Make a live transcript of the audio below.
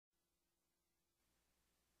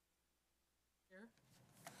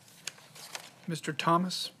Mr.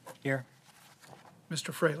 Thomas, Here.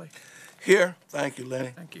 Mr. Fraley. Here. Thank you,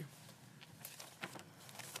 Lenny. Thank you.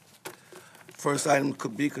 First item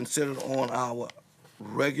could be considered on our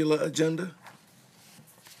regular agenda.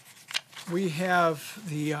 We have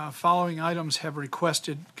the following items have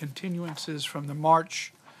requested continuances from the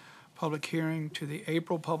March public hearing to the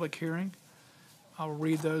April public hearing. I'll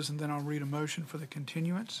read those and then I'll read a motion for the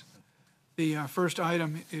continuance. The first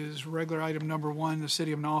item is regular item number 1, the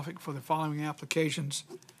City of Norfolk for the following applications.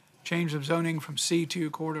 Change of zoning from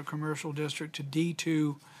C2 Corridor Commercial District to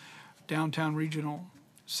D2 Downtown Regional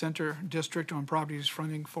Center District on properties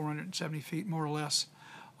fronting 470 feet more or less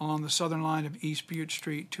along the southern line of East Butte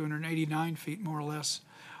Street, 289 feet more or less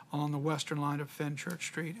along the western line of Fenchurch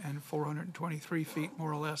Street, and 423 feet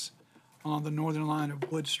more or less along the northern line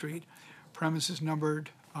of Wood Street. Premises numbered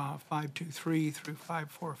 523 through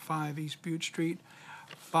 545 East Butte Street,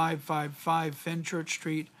 555 Fenchurch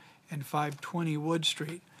Street, and 520 Wood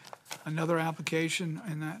Street. Another application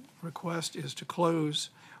in that request is to close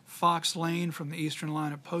Fox Lane from the eastern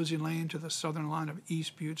line of Posey Lane to the southern line of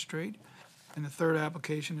East Butte Street. And the third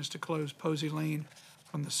application is to close Posey Lane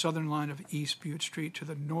from the southern line of East Butte Street to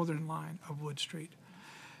the northern line of Wood Street.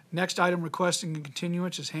 Next item requesting a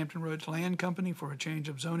continuance is Hampton Roads Land Company for a change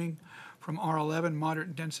of zoning from R11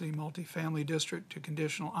 Moderate Density Multifamily District to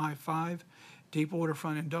conditional I5 Deep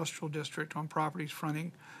Waterfront Industrial District on properties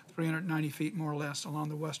fronting 390 feet more or less along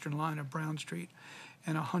the western line of Brown Street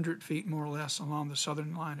and 100 feet more or less along the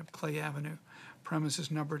southern line of Clay Avenue.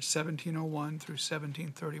 Premises numbered 1701 through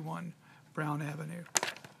 1731 Brown Avenue.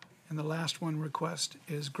 And the last one request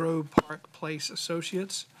is Grove Park Place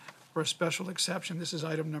Associates for a special exception. This is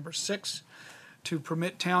item number 6, to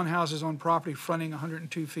permit townhouses on property fronting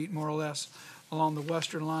 102 feet more or less along the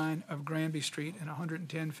western line of Granby Street and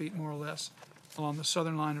 110 feet more or less along the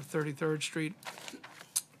southern line of 33rd Street.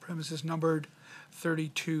 Premises numbered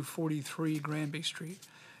 3243 Granby Street.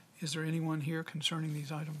 Is there anyone here concerning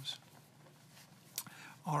these items?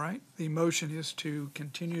 All right, the motion is to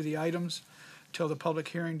continue the items till the public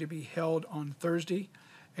hearing to be held on Thursday,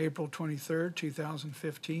 April 23rd,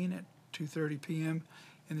 2015 at 2:30 p.m.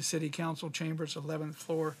 in the City Council Chambers, 11th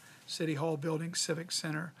floor, City Hall Building, Civic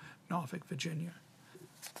Center, Norfolk, Virginia.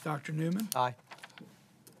 Dr. Newman? Aye.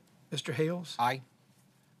 Mr. Hales? Aye.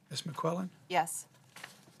 Ms. McQuillan? Yes.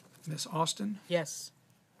 Ms. Austin? Yes.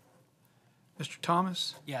 Mr.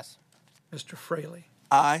 Thomas? Yes. Mr. Fraley?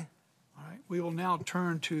 Aye. All right, we will now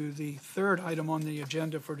turn to the third item on the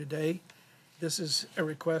agenda for today. This is a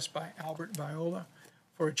request by Albert Viola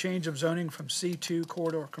for a change of zoning from C2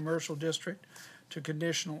 Corridor Commercial District to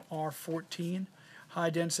conditional R14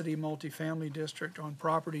 High Density Multifamily District on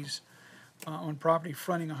property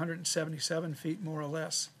fronting 177 feet more or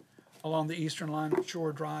less along the eastern line of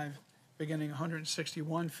Shore Drive, beginning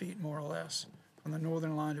 161 feet more or less from the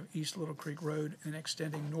northern line of East Little Creek Road and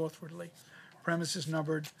extending northwardly. Premises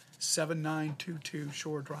numbered 7922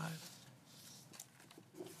 Shore Drive.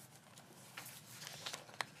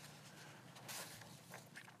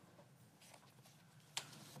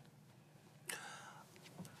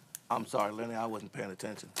 I'm sorry, Lenny, I wasn't paying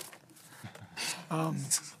attention.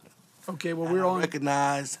 Okay, well, I we're on.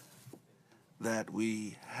 recognize that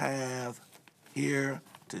we have here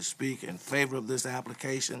to speak in favor of this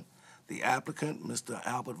application the applicant, Mr.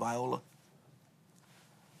 Albert Viola.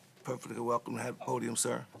 Perfectly welcome to have the podium,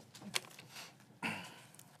 sir.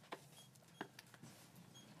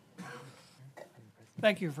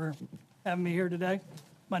 Thank you for having me here today.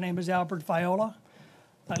 My name is Albert Viola.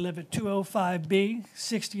 I live at 205B,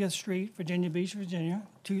 60th Street, Virginia Beach, Virginia,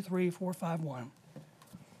 23451.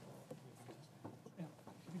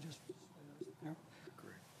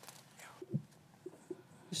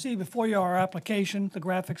 You see before you our application, the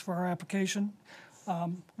graphics for our application.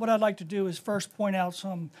 What I'd like to do is first point out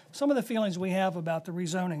some of the feelings we have about the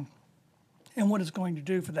rezoning and what it's going to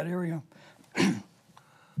do for that area. The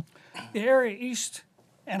area east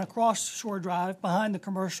and across Shore Drive, behind the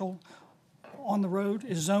commercial on the road,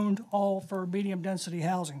 is zoned all for medium-density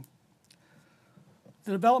housing.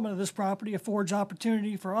 The development of this property affords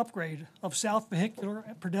opportunity for upgrade of south vehicular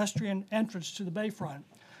and pedestrian entrance to the bayfront.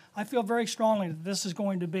 I feel very strongly that this is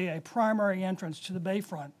going to be a primary entrance to the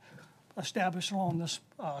bayfront established along this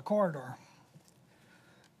corridor.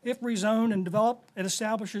 If rezoned and developed, it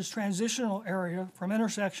establishes transitional area from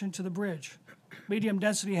intersection to the bridge.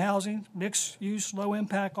 Medium-density housing, mixed-use,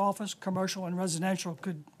 low-impact office, commercial, and residential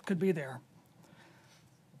could be there.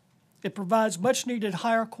 It provides much-needed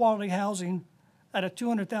higher-quality housing at a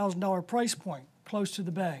 $200,000 price point, close to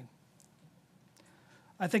the bay.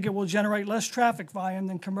 I think it will generate less traffic volume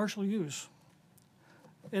than commercial use.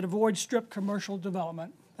 It avoids strip commercial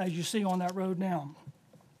development as you see on that road now.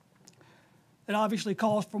 It obviously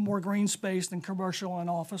calls for more green space than commercial and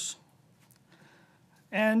office.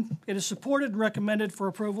 And it is supported and recommended for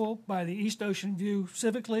approval by the East Ocean View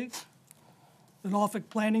Civic League, the Norfolk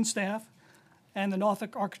Planning Staff, and the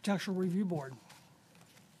Norfolk Architectural Review Board.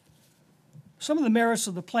 Some of the merits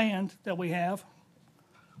of the plan that we have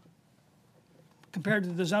compared to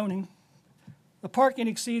the zoning: the parking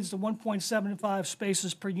exceeds the 1.75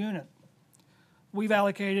 spaces per unit. We've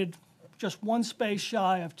allocated just one space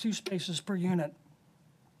shy of 2 spaces per unit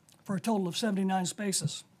for a total of 79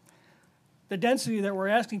 spaces. The density that we're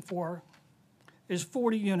asking for is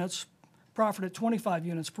 40 units, proffered at 25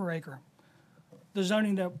 units per acre. The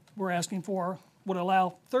zoning that we're asking for would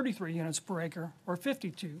allow 33 units per acre or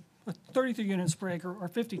 33 units per acre or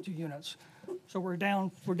 52 units. So we're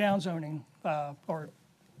down zoning or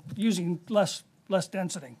using less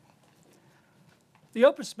density. The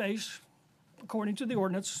open space, according to the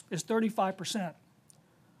ordinance, is 35%.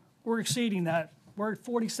 We're exceeding that. We're at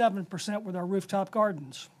 47% with our rooftop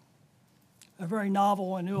gardens. A very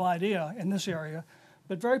novel and new idea in this area,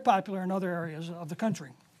 but very popular in other areas of the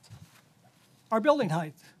country. Our building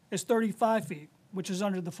height is 35 feet, which is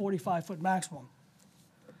under the 45-foot maximum.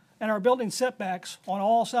 And our building setbacks on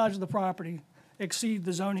all sides of the property exceed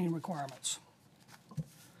the zoning requirements.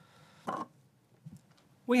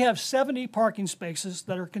 We have 70 parking spaces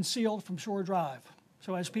that are concealed from Shore Drive.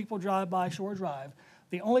 So as people drive by Shore Drive,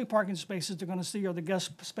 the only parking spaces they're going to see are the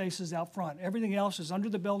guest spaces out front. Everything else is under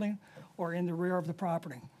the building or in the rear of the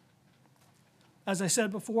property. As I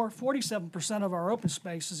said before, 47% of our open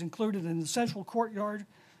space is included in the central courtyard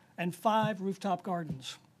and 5 rooftop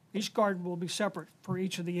gardens. Each garden will be separate for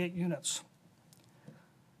each of the 8 units.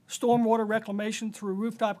 Stormwater reclamation through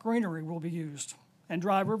rooftop greenery will be used, and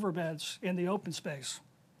dry riverbeds in the open space.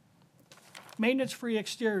 Maintenance-free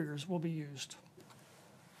exteriors will be used.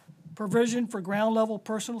 Provision for ground-level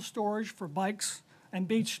personal storage for bikes and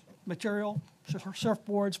beach material,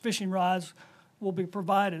 surfboards, fishing rods, will be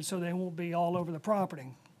provided so they won't be all over the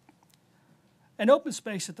property. An open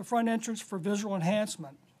space at the front entrance for visual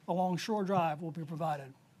enhancement along Shore Drive will be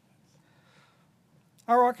provided.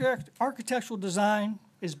 Our architectural design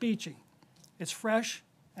is beachy. It's fresh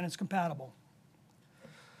and it's compatible.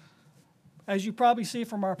 As you probably see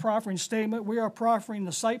from our proffering statement, we are proffering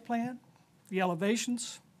the site plan, the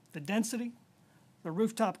elevations, the density, the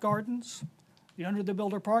rooftop gardens, the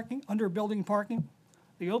under-building parking,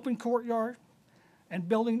 the open courtyard, and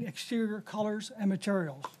building exterior colors and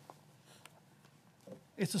materials.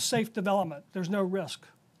 It's a safe development. There's no risk.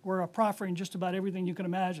 We're proffering just about everything you can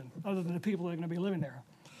imagine, other than the people that are going to be living there.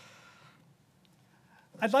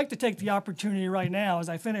 I'd like to take the opportunity right now, as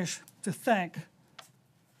I finish, to thank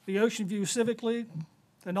the Ocean View Civic League,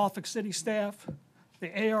 the Norfolk City staff, the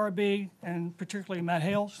ARB, and particularly Matt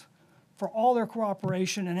Hales, for all their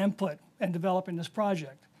cooperation and input in developing this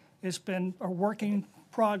project. It's been a working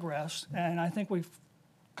progress, and I think we've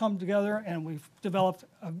come together and we've developed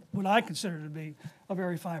what I consider to be a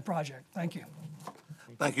very fine project. Thank you.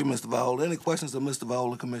 Thank you, Mr. Viola. Any questions of Mr.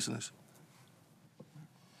 Viola, Commissioners?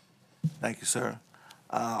 Thank you, sir.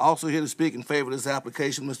 Also here to speak in favor of this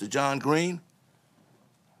application, Mr. John Green.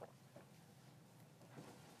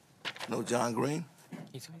 No John Green?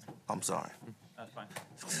 I'm sorry. That's fine.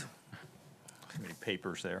 Too many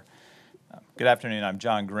papers there. Good afternoon. I'm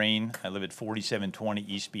John Green. I live at 4720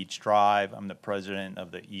 East Beach Drive. I'm the president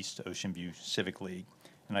of the East Ocean View Civic League.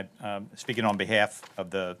 And I'm speaking on behalf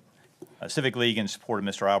of the Civic League in support of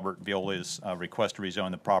Mr. Albert Viola's request to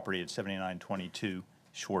rezone the property at 7922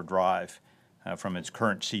 Shore Drive from its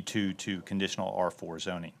current C2 to conditional R4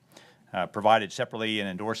 zoning. Provided separately an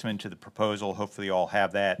endorsement to the proposal. Hopefully you all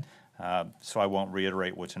have that, so I won't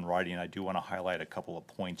reiterate what's in writing. I do want to highlight a couple of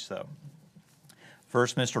points, though.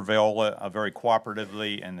 First, Mr. Viola very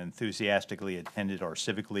cooperatively and enthusiastically attended our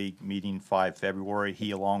Civic League meeting 5 February.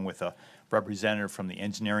 He, along with a representative from the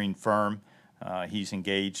engineering firm he's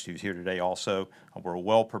engaged, who's here today also, were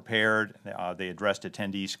well prepared. They addressed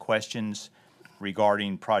attendees' questions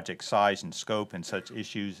regarding project size and scope and such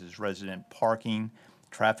issues as resident parking,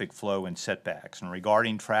 traffic flow, and setbacks. And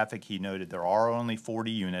regarding traffic, he noted there are only 40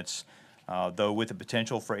 units, though with the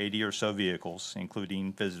potential for 80 or so vehicles,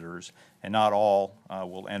 including visitors, and not all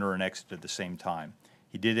will enter and exit at the same time.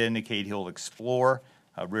 He did indicate he'll explore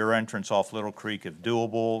a rear entrance off Little Creek if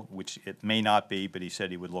doable, which it may not be, but he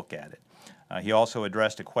said he would look at it. He also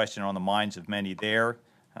addressed a question on the minds of many there,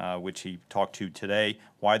 which he talked to today: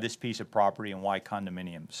 why this piece of property and why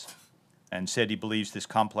condominiums? And said he believes this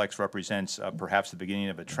complex represents perhaps the beginning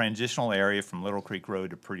of a transitional area from Little Creek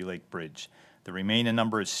Road to Pretty Lake Bridge. There remain a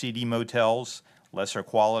number of seedy motels lesser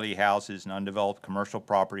quality houses and undeveloped commercial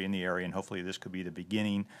property in the area, and hopefully this could be the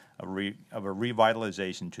beginning of a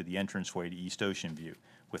revitalization to the entranceway to East Ocean View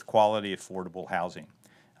with quality, affordable housing.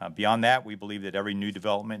 Beyond that, we believe that every new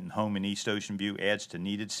development and home in East Ocean View adds to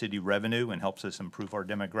needed city revenue and helps us improve our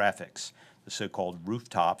demographics. The so-called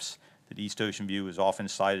rooftops that East Ocean View is often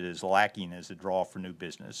cited as lacking as a draw for new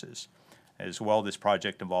businesses. As well, this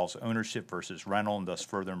project involves ownership versus rental and thus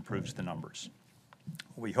further improves the numbers.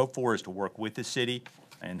 What we hope for is to work with the city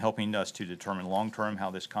in helping us to determine long-term how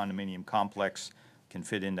this condominium complex can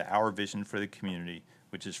fit into our vision for the community,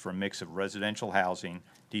 which is for a mix of residential housing,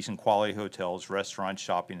 decent quality hotels, restaurants,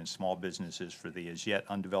 shopping, and small businesses for the as yet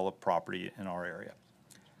undeveloped property in our area.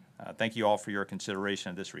 Thank you all for your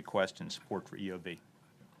consideration of this request and support for EOB.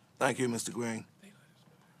 Thank you, Mr. Green.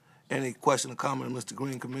 Any question or comment, Mr.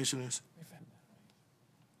 Green, commissioners?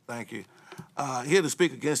 Thank you. Here to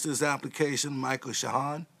speak against this application, Michael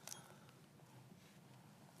Shahan.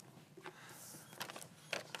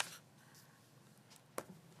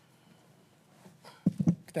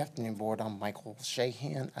 Good afternoon, Board. I'm Michael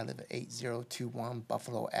Shahan. I live at 8021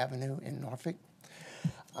 Buffalo Avenue in Norfolk.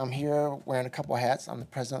 I'm here wearing a couple of hats. I'm the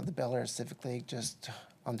president of the Bel Air Civic League, just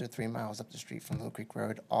under 3 miles up the street from Little Creek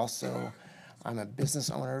Road. Also, I'm a business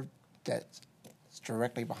owner that's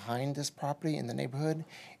directly behind this property in the neighborhood,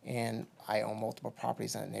 and I own multiple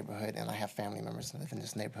properties in that neighborhood, and I have family members that live in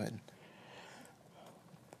this neighborhood.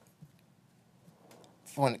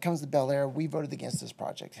 When it comes to Bel Air, we voted against this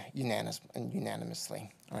project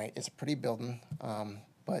unanimously. All right, it's a pretty building,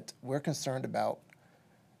 but we're concerned about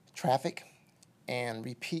traffic and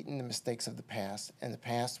repeating the mistakes of the past. In the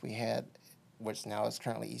past, we had, which now is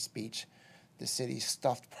currently East Beach, the city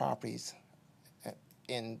stuffed properties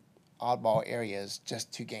in oddball areas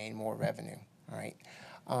just to gain more revenue. All right,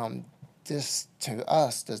 this to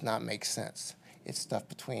us does not make sense. It's stuff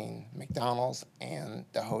between McDonald's and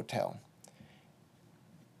the hotel.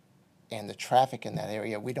 And the traffic in that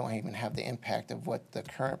area, we don't even have the impact of what the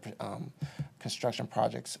current construction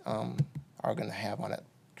projects are going to have on it.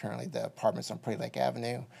 Currently, the apartments on Pretty Lake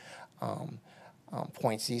Avenue,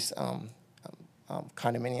 Points East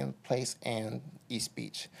Condominium Place, and East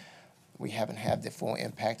Beach. We haven't had the full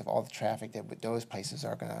impact of all the traffic that those places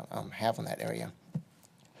are going to have on that area.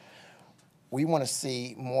 We want to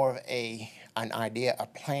see more of an idea, a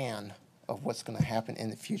plan of what's going to happen in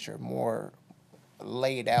the future, more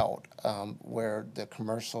laid out where the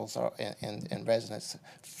commercials are and residents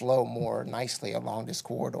flow more nicely along this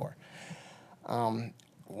corridor.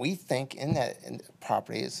 We think in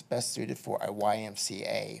property is best suited for a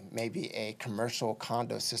YMCA, maybe a commercial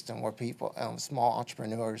condo system where people, small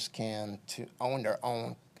entrepreneurs can own their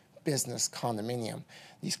own business condominium.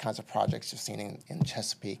 These kinds of projects you've seen in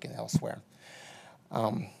Chesapeake and elsewhere.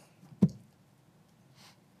 On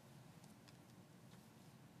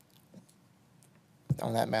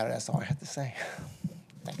that matter, that's all I have to say.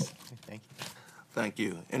 Thanks. Thank you. Thank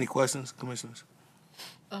you. Any questions, commissioners?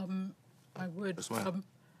 I would Yes, ma'am.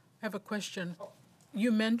 have a question.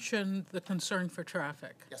 You mentioned the concern for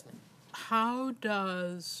traffic. Yes, ma'am. How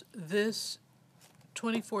does this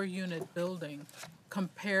 24-unit building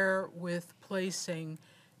compare with placing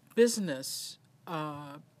business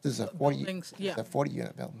This is a 40, buildings? Yeah. it's a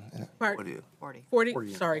 40-unit building. Isn't it? Part- What do you?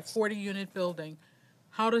 40-unit building.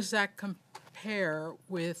 How does that compare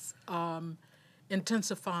with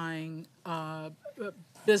intensifying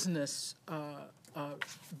business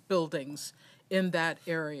buildings in that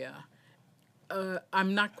area?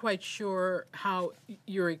 I'm not quite sure how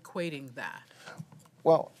you're equating that.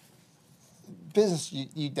 Well, business,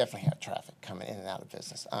 you definitely have traffic coming in and out of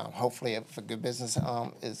business. Hopefully, if a good business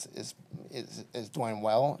is doing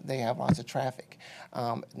well, they have lots of traffic.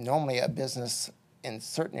 Normally, a business in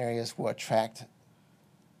certain areas will attract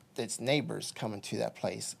its neighbors coming to that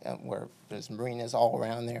place where there's marinas all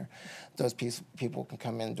around there. Those people can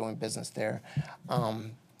come in doing business there.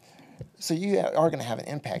 So you are going to have an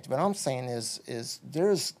impact. What I'm saying is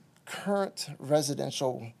there's current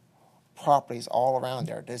residential properties all around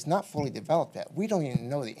there that's not fully developed yet. We don't even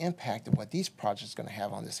know the impact of what these projects are going to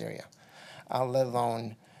have on this area, let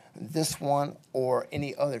alone this one or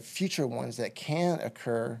any other future ones that can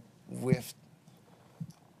occur with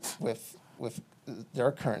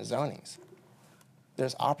their current zonings.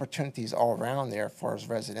 There's opportunities all around there as far as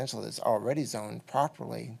residential that's already zoned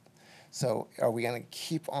properly. So are we going to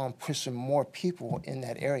keep on pushing more people in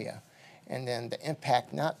that area? And then the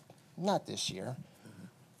impact, not this year,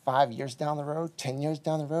 5 years down the road, 10 years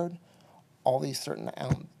down the road, all these certain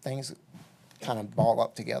things kind of ball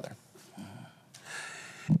up together.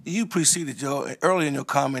 You preceded earlier in your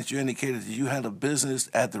comments, you indicated that you had a business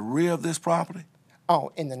at the rear of this property?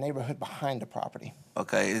 Oh, in the neighborhood behind the property.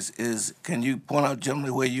 Okay, can you point out generally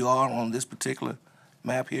where you are on this particular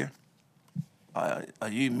map here? Are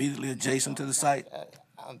you immediately adjacent to the site?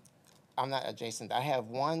 I'm not adjacent. I have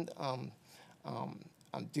one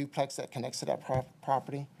duplex that connects to that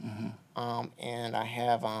property. And I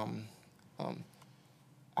have a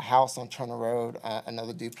house on Turner Road,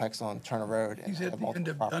 another duplex on Turner Road. and He's I at have the end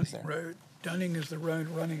multiple of properties Dunning there. Road. Dunning is the road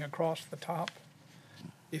running across the top.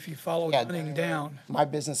 If you follow Yeah, Dunning down, My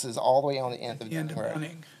business is all the way on the end of the end of Dunning Road.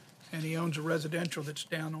 Dunning, and he owns a residential that's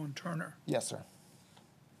down on Turner. Yes, sir.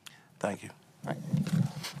 Thank you. Right.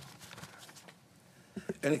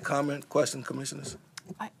 Any comment, question, commissioners?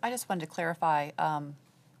 I just wanted to clarify,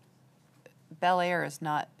 Bel Air is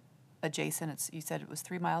not adjacent, you said it was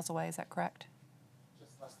 3 miles away, is that correct?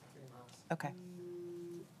 Just less than 3 miles. Okay.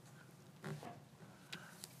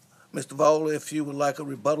 Mr. Vogel, if you would like a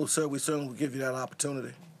rebuttal, sir, we certainly will give you that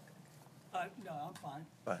opportunity. No, I'm fine.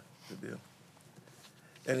 Fine, good deal.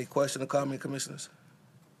 Any question or comment, commissioners?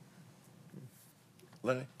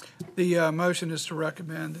 Lenny? The motion is to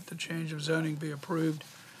recommend that the change of zoning be approved,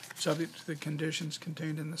 subject to the conditions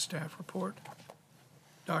contained in the staff report.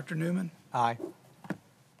 Dr. Newman? Aye.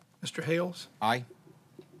 Mr. Hales? Aye.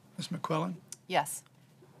 Ms. McQuillan? Yes.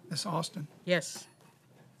 Ms. Austin? Yes.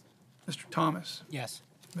 Mr. Thomas? Yes.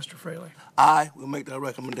 Mr. Fraley? Aye, we'll make that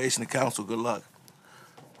recommendation to council. Good luck.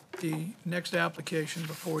 The next application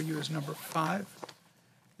before you is number 5.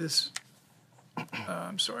 This,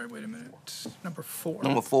 I'm sorry, wait a minute, number 4.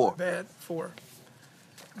 Number 4. Bad, 4.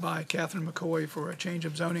 By Catherine McCoy for a change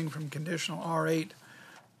of zoning from conditional R8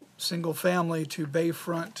 single family to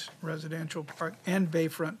Bayfront residential park and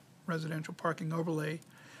Bayfront residential parking overlay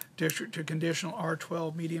district to conditional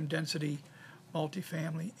R12 medium density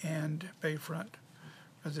multifamily and Bayfront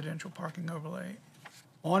residential parking overlay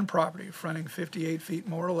on property fronting 58 feet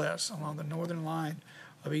more or less along the northern line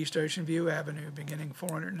of East Ocean View Avenue, beginning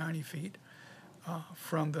 490 feet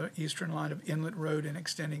from the eastern line of Inlet Road and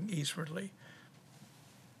extending eastwardly.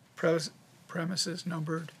 Premises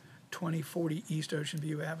numbered 2040 East Ocean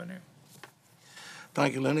View Avenue.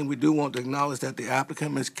 Thank you, Lenny. We do want to acknowledge that the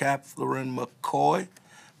applicant, Ms. Catherine McCoy.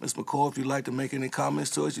 Ms. McCoy, if you'd like to make any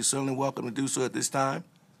comments to us, you're certainly welcome to do so at this time.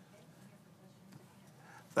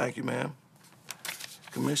 Thank you, ma'am.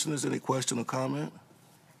 Commissioners, any question or comment?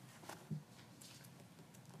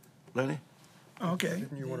 Lenny? Okay.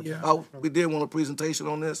 Oh, we did want a presentation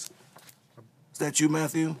on this. Is that you,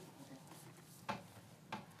 Matthew?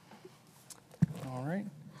 All right.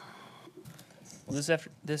 Well,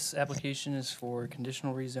 this application is for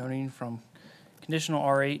conditional rezoning from conditional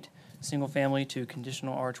R8 single family to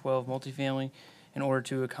conditional R12 multifamily in order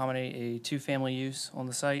to accommodate a 2-family use on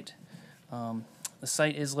the site. The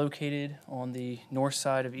site is located on the north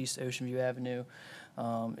side of East Ocean View Avenue.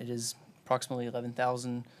 It is approximately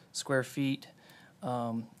 11,000 square feet.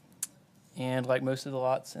 And like most of the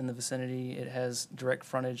lots in the vicinity, it has direct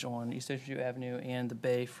frontage on East Ocean View Avenue and the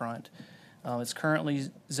bay front. It's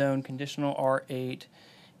currently zoned conditional R8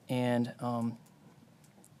 and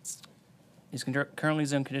is currently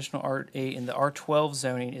zoned conditional R8, and the R12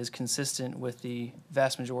 zoning is consistent with the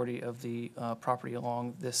vast majority of the property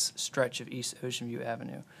along this stretch of East Ocean View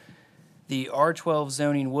Avenue. The R12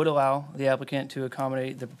 zoning would allow the applicant to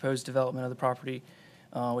accommodate the proposed development of the property,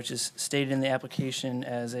 which is stated in the application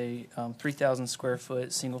as a 3,000 square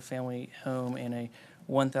foot single-family home and a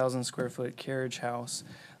 1,000 square foot carriage house.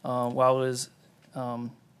 While it is,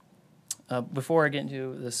 before I get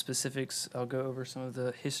into the specifics, I'll go over some of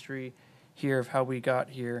the history here of how we got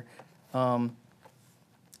here. If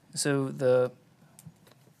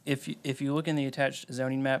you look in the attached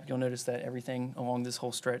zoning map, you'll notice that everything along this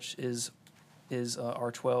whole stretch is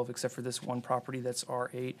R12 except for this one property that's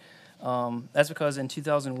R8. That's because in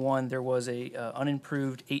 2001 there was a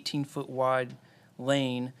unimproved 18-foot wide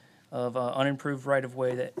lane of unimproved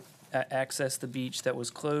right-of-way that accessed the beach that was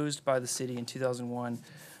closed by the city in 2001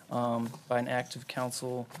 by an act of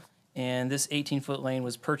council. And this 18-foot lane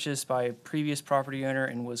was purchased by a previous property owner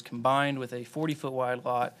and was combined with a 40-foot wide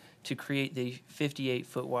lot to create the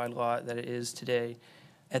 58-foot wide lot that it is today.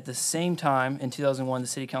 At the same time, in 2001, the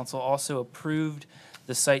city council also approved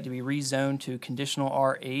the site to be rezoned to conditional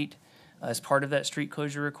R8 as part of that street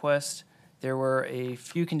closure request. There were a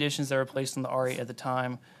few conditions that were placed on the R8 at the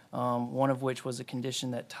time, one of which was a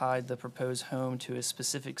condition that tied the proposed home to a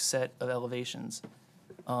specific set of elevations.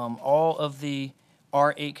 All of the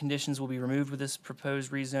R8 conditions will be removed with this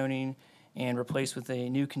proposed rezoning and replaced with a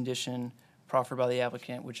new condition proffered by the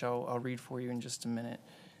applicant, which I'll read for you in just a minute.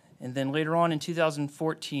 And then later on in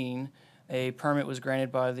 2014, a permit was granted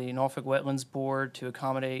by the Norfolk Wetlands Board to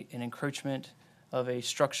accommodate an encroachment of a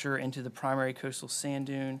structure into the primary coastal sand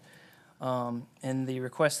dune. And the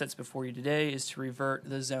request that's before you today is to revert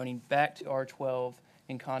the zoning back to R12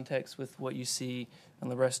 in context with what you see on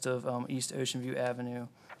the rest of East Ocean View Avenue.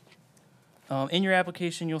 In your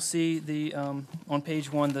application, you'll see on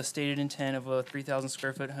page 1 the stated intent of a 3,000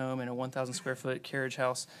 square foot home and a 1,000 square foot carriage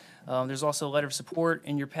house. There's also a letter of support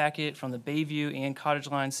in your packet from the Bayview and Cottage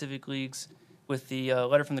Line Civic Leagues, with the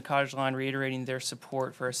letter from the Cottage Line reiterating their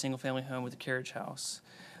support for a single-family home with a carriage house.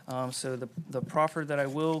 So the proffer that I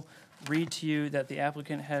will read to you that the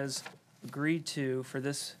applicant has agreed to for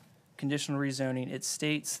this conditional rezoning, it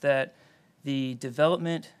states that the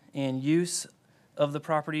development and use of the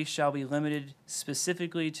property shall be limited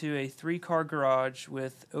specifically to a 3-car garage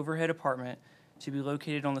with overhead apartment to be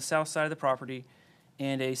located on the south side of the property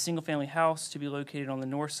and a single-family house to be located on the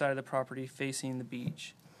north side of the property facing the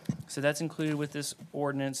beach. So that's included with this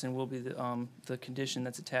ordinance and will be the condition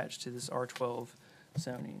that's attached to this R12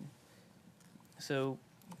 zoning. So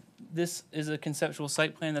this is a conceptual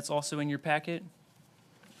site plan that's also in your packet.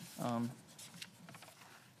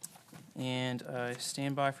 And I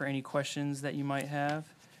stand by for any questions that you might have.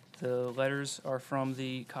 The letters are from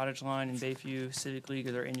the Cottage Line and Bayview Civic League,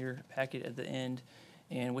 or they're in your packet at the end.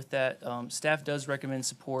 And with that, staff does recommend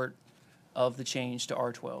support of the change to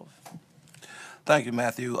R12. Thank you,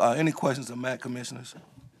 Matthew. Any questions of Matt, commissioners?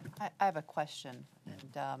 I have a question,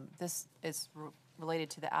 and this is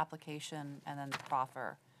related to the application and then the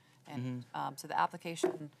proffer. And so the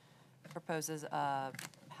application proposes a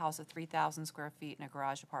house of 3,000 square feet and a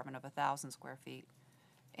garage apartment of 1,000 square feet.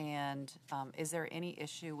 And is there any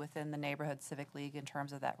issue within the Neighborhood Civic League in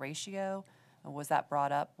terms of that ratio? Was that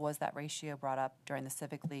brought up? Was that ratio brought up during the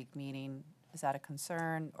Civic League meeting? Is that a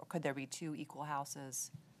concern, or could there be 2 equal houses?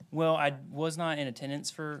 Well, I was not in attendance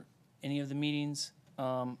for any of the meetings.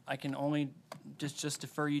 I can only just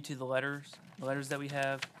defer you to the letters that we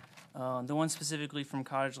have. The one specifically from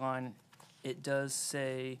Cottage Line, it does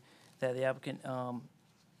say that the applicant,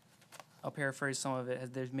 I'll paraphrase some of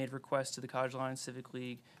it, they've made requests to the Cottage Line Civic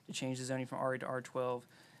League to change the zoning from R8 to R12.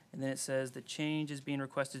 And then it says the change is being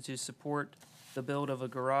requested to support the build of a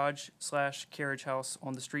garage/carriage house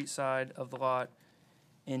on the street side of the lot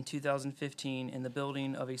in 2015 and the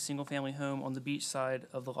building of a single-family home on the beach side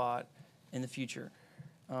of the lot in the future.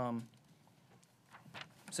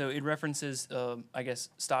 So it references, I guess,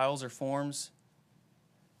 styles or forms.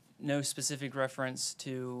 No specific reference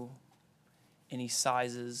to any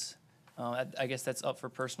sizes. I guess that's up for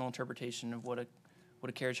personal interpretation of what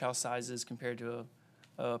a carriage house size is compared to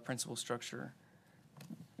a principal structure.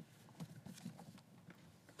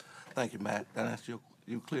 Thank you, Matt. That answer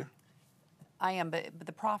you clear? I am, but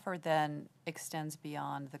the proffer then extends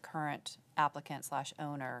beyond the current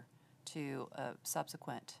applicant/owner to a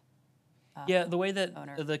subsequent Yeah, the way that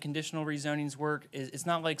owner. the conditional rezonings work is it's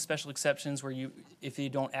not like special exceptions where if you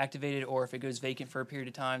don't activate it or if it goes vacant for a period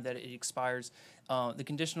of time that it expires. The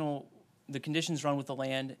conditions run with the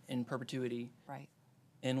land in perpetuity Right.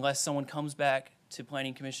 unless someone comes back to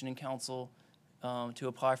Planning Commission and Council to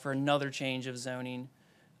apply for another change of zoning.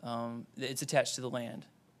 It's attached to the land.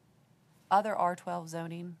 Other R12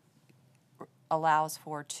 zoning allows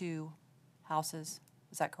for 2 houses.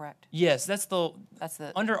 Is that correct? Yes, that's the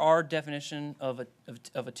under the our definition of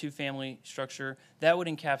a 2-family structure, that would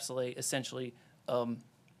encapsulate essentially a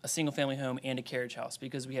single-family home and a carriage house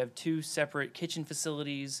because we have 2 separate kitchen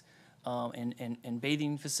facilities and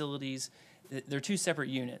bathing facilities. They're 2 separate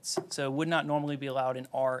units, so it would not normally be allowed in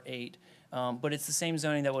R8, but it's the same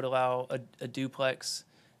zoning that would allow a duplex.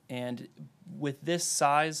 And with this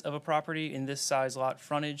size of a property in this size lot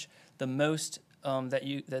frontage, the most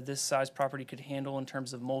that this size property could handle in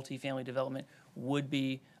terms of multifamily development would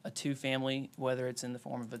be a 2-family, whether it's in the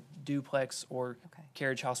form of a duplex or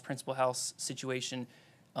carriage house, principal house situation.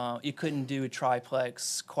 It couldn't do a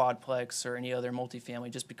triplex, quadplex, or any other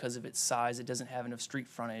multifamily just because of its size. It doesn't have enough street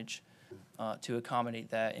frontage to accommodate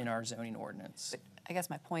that in our zoning ordinance. But I guess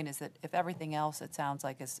my point is that if everything else it sounds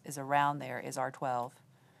like is around there is R12,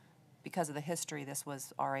 because of the history, this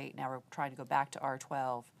was R8, now we're trying to go back to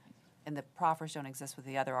R12, and the proffers don't exist with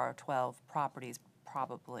the other R12 properties,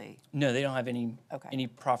 probably. No, they don't have any Okay.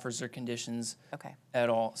 proffers or conditions Okay. at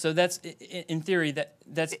all. So that's, in theory,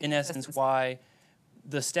 that's in essence why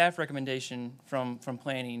the staff recommendation from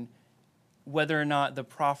planning, whether or not the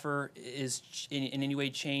proffer is in any way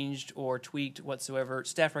changed or tweaked whatsoever,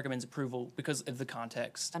 staff recommends approval because of the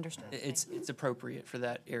context. Understood. It's appropriate for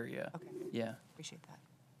that area. Okay. Yeah. Appreciate that.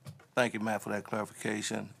 Thank you, Matt, for that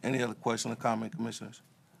clarification. Any other question or comment, commissioners?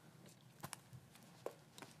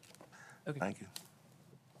 Okay. Thank you.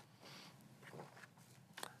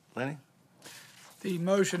 Lenny? The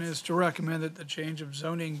motion is to recommend that the change of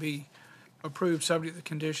zoning be approved subject to the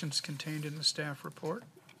conditions contained in the staff report.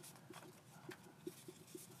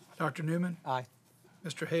 Dr. Newman? Aye.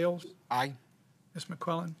 Mr. Hales? Aye. Ms.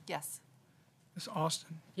 McClellan? Yes. Ms.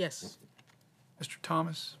 Austin? Yes. Mr.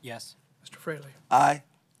 Thomas? Yes. Mr. Fraley? Aye.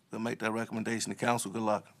 We'll make that recommendation to council. Good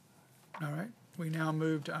luck. All right, we now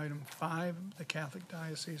move to item 5, the Catholic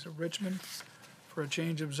Diocese of Richmond, for a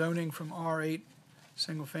change of zoning from R8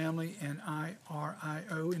 Single Family and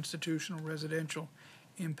IRIO Institutional Residential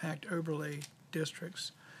Impact Overlay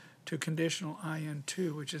Districts to conditional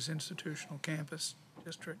IN2, which is Institutional Campus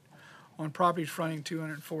District, on properties fronting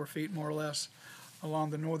 204 feet more or less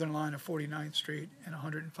along the northern line of 49th Street and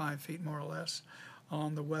 105 feet more or less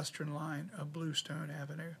along the western line of Bluestone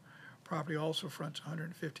Avenue. Property also fronts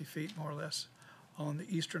 150 feet more or less along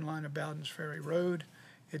the eastern line of Bowden's Ferry Road.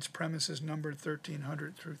 Its premises numbered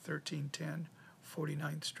 1300 through 1310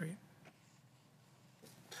 49th Street.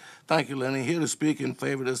 Thank you, Lenny. Here to speak in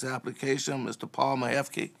favor of this application, Mr. Paul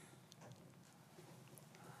Mahefke.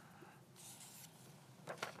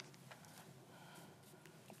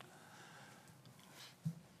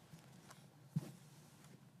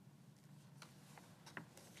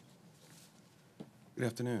 Good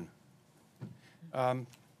afternoon. My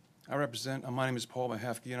name is Paul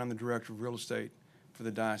Mahefke, and I'm the Director of Real Estate for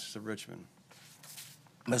the Diocese of Richmond.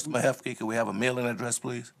 Mr. Mahefke, could we have a mailing address,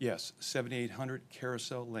 please? Yes, 7800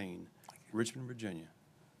 Carousel Lane, Richmond, Virginia.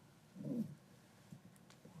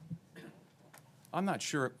 I'm not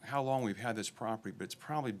sure how long we've had this property, but it's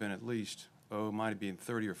probably been at least, it might have been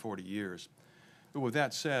 30 or 40 years. But with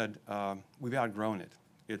that said, we've outgrown it.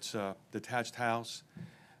 It's a detached house.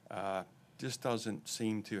 Just doesn't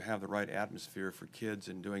seem to have the right atmosphere for kids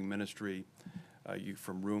and doing ministry. You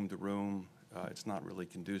from room to room. It's not really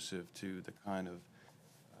conducive to the kind of,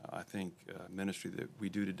 I think, ministry that we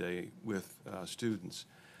do today with students.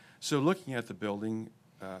 So looking at the building,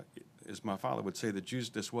 as my father would say, the juice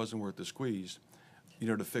just wasn't worth the squeeze,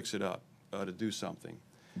 to fix it up, to do something.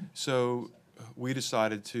 So we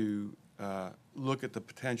decided to look at the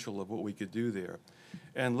potential of what we could do there.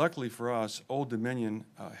 And luckily for us, Old Dominion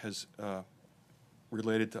has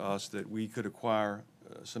related to us that we could acquire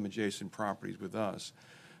some adjacent properties with us.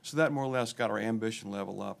 So that more or less got our ambition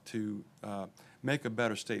level up to make a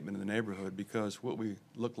better statement in the neighborhood, because what we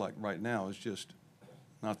look like right now is just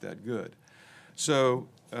not that good. So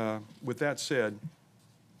with that said,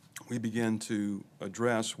 we began to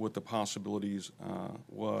address what the possibilities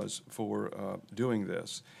was for doing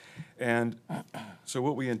this. And so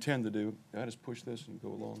what we intend to do, I just push this and go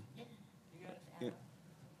along. Yeah.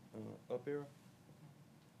 Up here?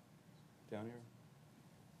 Down here?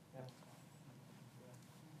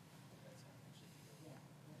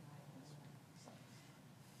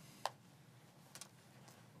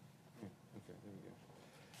 Okay, there we go.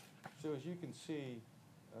 So as you can see,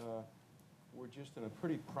 we're just in a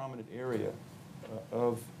pretty prominent area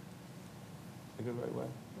of, I go the right way?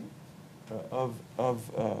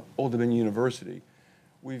 Of Old Dominion University.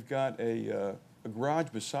 We've got a garage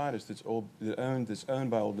beside us that's owned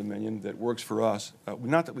by Old Dominion that works for us.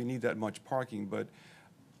 Not that we need that much parking, but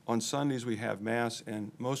on Sundays we have Mass,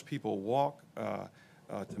 and most people walk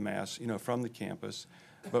to Mass, from the campus.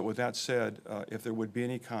 But with that said, if there would be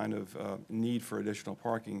any kind of need for additional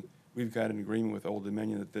parking, we've got an agreement with Old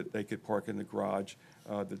Dominion that they could park in the garage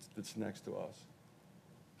that's next to us.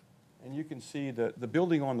 And you can see that the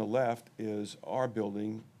building on the left is our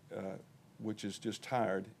building, which is just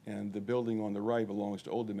tired, and the building on the right belongs to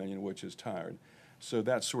Old Dominion, which is tired. So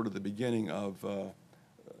that's sort of the beginning of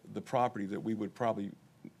the property that we would probably,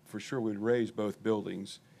 for sure, would raise both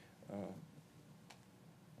buildings.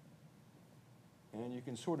 And you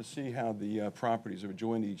can sort of see how the properties are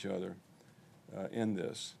joined to each other in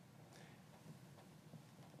this.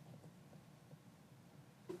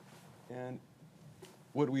 And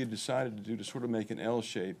what we had decided to do to sort of make an L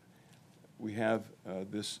shape, we have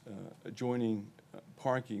this adjoining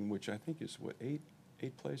parking, which I think is, what, eight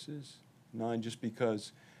places? 9, just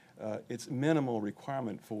because it's minimal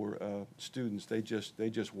requirement for students. They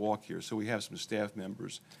just walk here. So we have some staff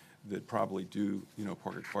members that probably do,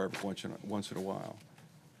 park requirement once in a while.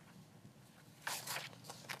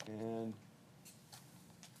 And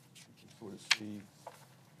you can sort of see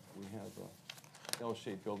we have a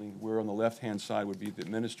L-shaped building, where on the left-hand side would be the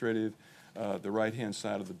administrative, the right-hand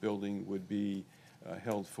side of the building would be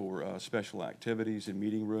held for special activities and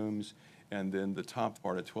meeting rooms, and then the top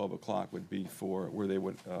part at 12 o'clock would be for where they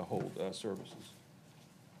would hold services.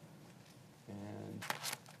 And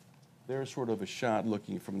there's sort of a shot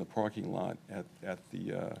looking from the parking lot at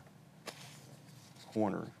the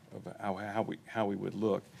corner of how we would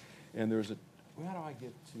look. And there's a, Well, how do I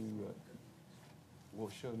get to, will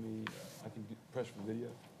show me, I can press for video?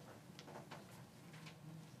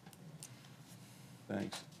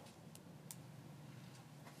 Thanks.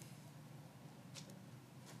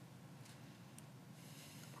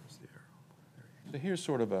 So here's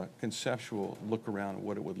sort of a conceptual look around at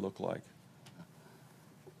what it would look like.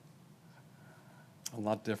 A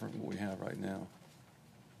lot different from what we have right now.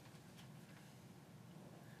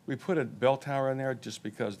 We put a bell tower in there just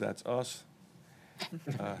because that's us.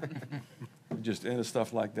 We're just into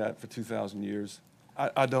stuff like that for 2,000 years.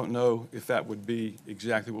 I don't know if that would be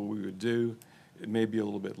exactly what we would do. It may be a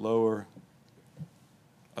little bit lower.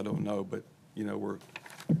 I don't know, but you know,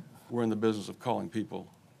 we're in the business of calling people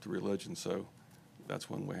to religion, so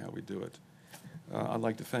that's one way how we do it. I'd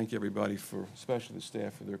like to thank everybody for, especially the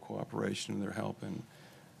staff, for their cooperation and their help, and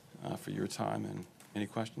for your time. And any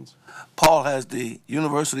questions? Paul, has the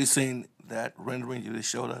university seen that rendering you just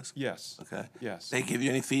showed us? Yes. Okay. Yes. They give you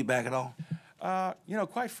any feedback at all? You know,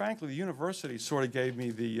 quite frankly, the university sort of gave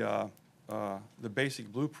me the basic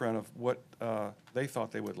blueprint of what they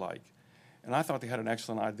thought they would like. And I thought they had an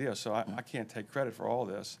excellent idea, so I can't take credit for all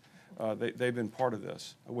this. They've been part of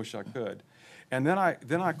this. I wish I could. And then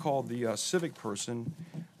I called the civic person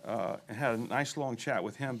and had a nice long chat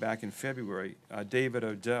with him back in February, David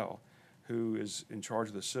Odell, who is in charge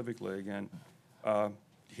of the Civic League. And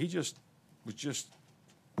he was just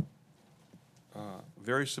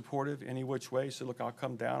very supportive any which way. He said, look, I'll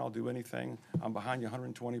come down, I'll do anything. I'm behind you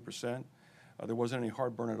 120%. There wasn't any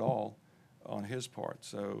heartburn at all on his part.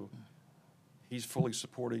 So he's fully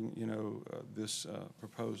supporting, you know, this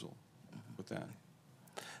proposal with that.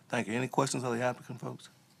 Thank you. Any questions of the applicant, folks?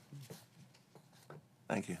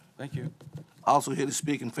 Thank you. Thank you. Also here to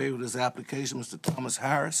speak in favor of this application, Mr. Thomas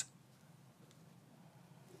Harris.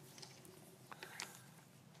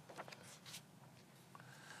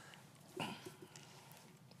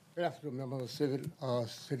 Good afternoon, members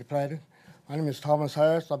of City Planning. My name is Thomas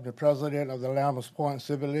Harris. I'm the president of the Lammers Point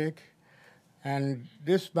Civic League. And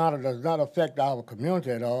this matter does not affect our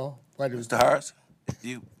community at all. Mr. Harris, if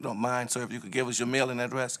you don't mind, sir, if you could give us your mailing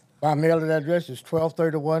address. My mailing address is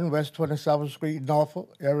 1231 West 27th Street,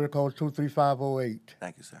 Norfolk, area code 23508.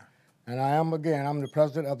 Thank you, sir. And I'm the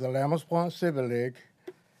president of the Lammers Point Civic League.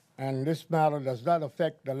 And this matter does not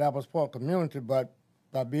affect the Lammers Point community, but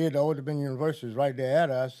by being the Old Dominion University is right there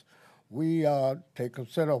at us, we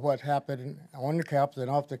consider what happened on the campus and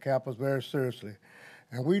off the campus very seriously.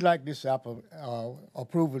 And we like this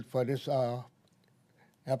approval for this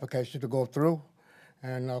application to go through.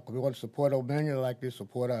 And we want to support Old Dominion like they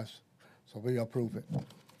support us. So we approve it.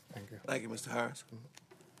 Thank you. Thank you, Mr. Harris.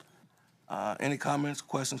 Any comments,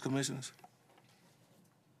 questions, commissioners?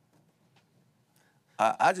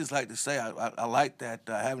 I just like to say I like that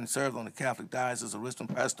having served on the Catholic Diocese of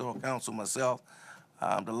Richmond Pastoral Council myself,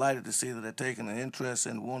 I'm delighted to see that they're taking an interest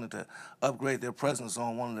in wanting to upgrade their presence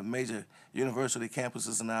on one of the major university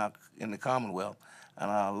campuses in the Commonwealth. And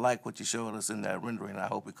I like what you showed us in that rendering. I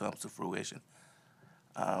hope it comes to fruition.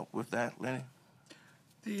 With that, Lenny?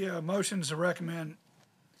 The motion is to recommend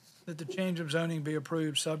that the change of zoning be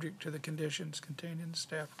approved subject to the conditions contained in the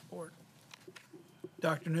staff report.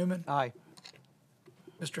 Dr. Newman? Aye.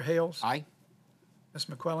 Mr. Hales? Aye. Ms.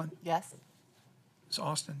 McQuillan? Yes? Ms.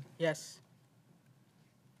 Austin? Yes.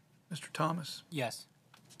 Mr. Thomas? Yes.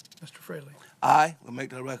 Mr. Fraley? Aye. We'll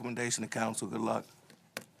make that recommendation to council. Good luck.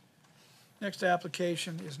 Next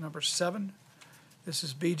application is number 7. This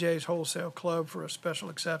is BJ's Wholesale Club for a special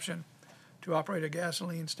exception to operate a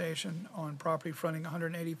gasoline station on property fronting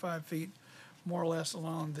 185 feet, more or less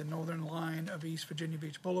along the northern line of East Virginia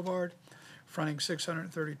Beach Boulevard, fronting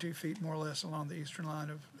 632 feet, more or less along the eastern line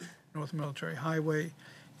of North Military Highway,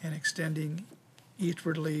 and extending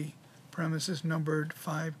eastwardly, premises numbered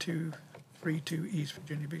 5232 East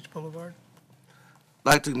Virginia Beach Boulevard.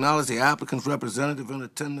 I'd like to acknowledge the applicant's representative in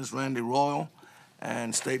attendance, Randy Royal,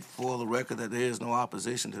 and state for the record that there is no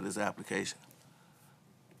opposition to this application.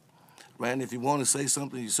 Randy, if you want to say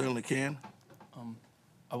something, you certainly can.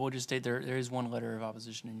 I will just state there is one letter of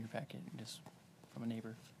opposition in your packet, just from a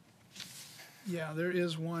neighbor. Yeah, there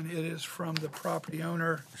is one. It is from the property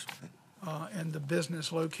owner and the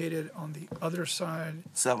business located on the other side.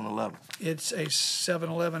 7-Eleven. It's a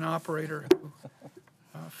 7-Eleven operator who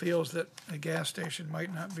feels that a gas station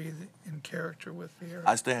might not be in character with the area.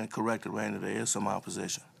 I stand corrected, Randy. There is some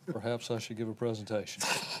opposition. Perhaps I should give a presentation.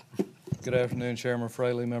 Good afternoon, Chairman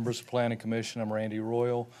Fraley, members of the Planning Commission. I'm Randy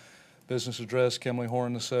Royal. Business address, Kemley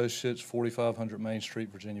Horn Associates, 4500 Main Street,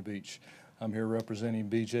 Virginia Beach. I'm here representing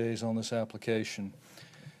BJ's on this application.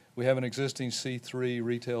 We have an existing C3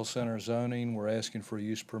 retail center zoning. We're asking for a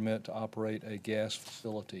use permit to operate a gas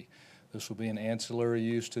facility. This will be an ancillary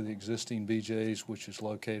use to the existing BJ's, which is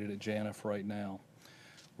located at Janif right now.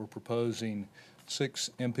 We're proposing 6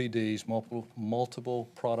 MPDs, multiple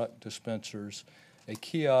product dispensers, a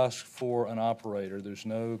kiosk for an operator. There's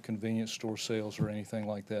no convenience store sales or anything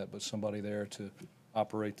like that, but somebody there to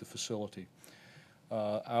operate the facility.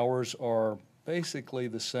 Hours are basically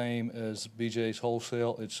the same as BJ's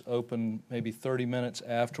Wholesale. It's open maybe 30 minutes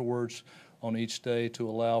afterwards on each day to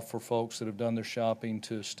allow for folks that have done their shopping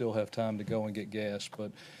to still have time to go and get gas.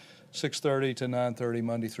 But 6:30 to 9:30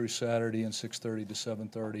 Monday through Saturday and 6:30 to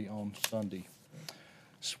 7:30 on Sunday.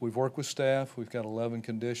 So we've worked with staff. We've got 11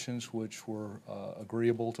 conditions which were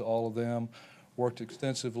agreeable to all of them. Worked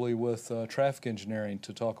extensively with traffic engineering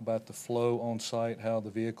to talk about the flow on site, how the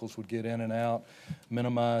vehicles would get in and out,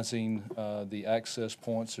 minimizing the access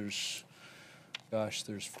points. There's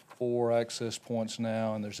 4 access points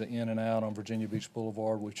now, and there's an in and out on Virginia Beach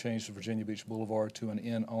Boulevard. We've changed the Virginia Beach Boulevard to an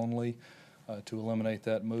in only to eliminate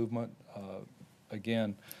that movement.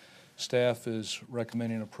 Again, staff is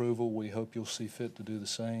recommending approval. We hope you'll see fit to do the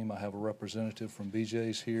same. I have a representative from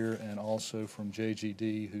BJ's here and also from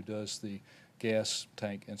JGD who does the gas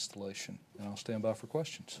tank installation. And I'll stand by for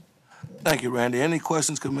questions. Thank you, Randy. Any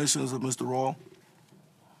questions, commissioners, of Mr. Royal?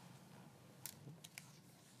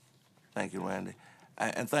 Thank you, Randy.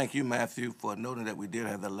 And thank you, Matthew, for noting that we did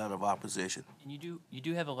have that letter of opposition. And you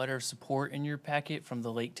do have a letter of support in your packet from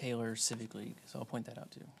the Lake Taylor Civic League, so I'll point that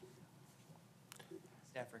out too.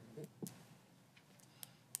 Staff recommend.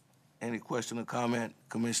 Any question or comment,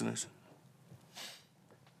 commissioners?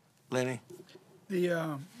 Lenny?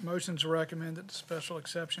 The motions recommend that the special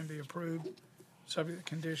exception be approved, subject to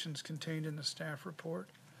conditions contained in the staff report.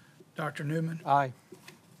 Dr. Newman? Aye.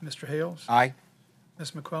 Mr. Hales? Aye.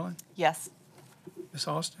 Ms. McQuillan? Yes. Ms.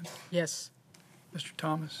 Austin? Yes. Mr.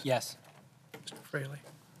 Thomas? Yes. Mr. Fraley?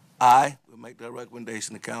 Aye. We'll make that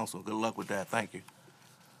recommendation to council. Good luck with that. Thank you.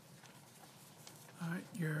 All right,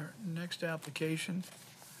 your next application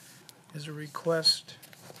is a request,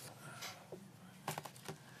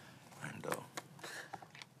 And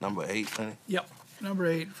number 8, Lenny? yep, number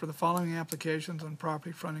 8, for the following applications on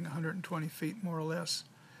property fronting 120 feet more or less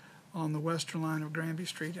on the western line of Granby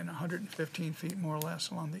Street and 115 feet more or less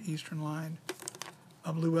along the eastern line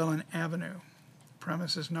of Llewellyn Avenue.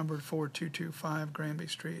 Premises numbered 4225 Granby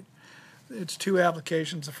Street. It's 2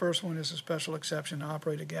 applications. The first one is a special exception to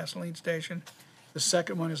operate a gasoline station. The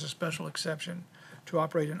second one is a special exception to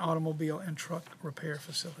operate an automobile and truck repair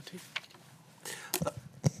facility.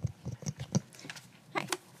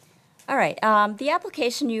 All right, the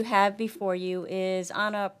application you have before you is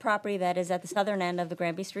on a property that is at the southern end of the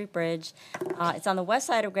Granby Street Bridge. It's on the west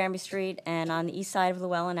side of Granby Street and on the east side of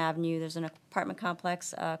Llewellyn Avenue. There's an apartment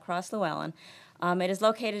complex across Llewellyn. It is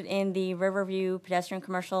located in the Riverview Pedestrian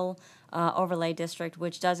Commercial Overlay District,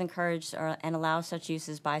 which does encourage and allow such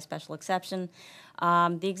uses by special exception.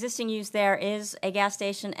 The existing use there is a gas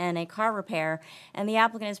station and a car repair, and the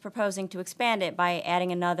applicant is proposing to expand it by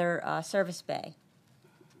adding another service bay.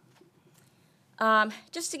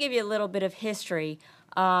 Just to give you a little bit of history,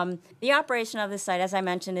 the operation of this site, as I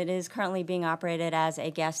mentioned, it is currently being operated as a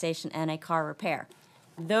gas station and a car repair.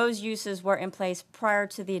 Those uses were in place prior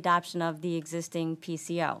to the adoption of the existing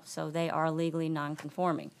PCO, so they are legally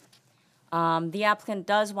non-conforming. The applicant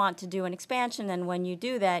does want to do an expansion, and when you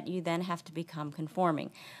do that, you then have to become conforming.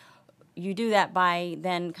 You do that by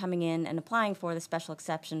then coming in and applying for the special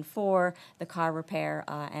exception for the car repair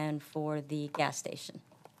and for the gas station.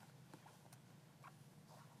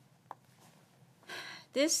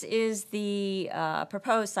 This is the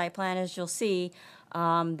proposed site plan. As you'll see,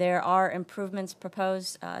 there are improvements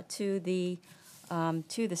proposed to the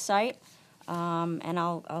site, and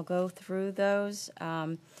I'll go through those.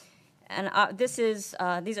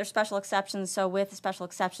 These are special exceptions. So with the special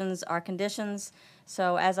exceptions are conditions.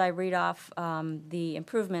 So as I read off the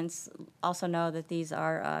improvements, also know that these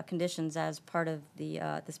are conditions as part of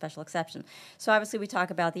the special exception. So obviously we talk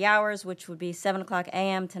about the hours, which would be 7 o'clock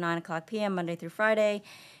a.m. to 9 o'clock p.m. Monday through Friday,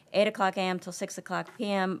 8 o'clock a.m. till 6 o'clock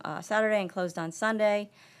p.m. Saturday, and closed on Sunday.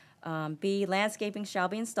 B, landscaping shall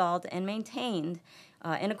be installed and maintained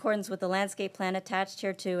in accordance with the landscape plan attached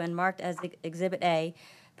hereto and marked as Exhibit A.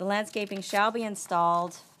 The landscaping shall be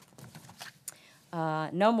installed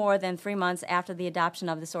no more than 3 months after the adoption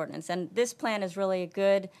of this ordinance. And this plan is really a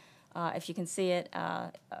good, if you can see it,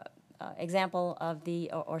 example of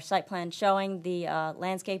or site plan showing the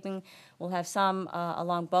landscaping. We'll have some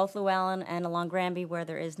along both Llewellyn and along Granby where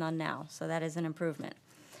there is none now, so that is an improvement.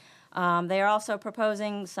 They are also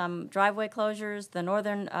proposing some driveway closures. The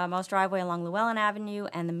northernmost driveway along Llewellyn Avenue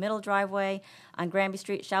and the middle driveway on Granby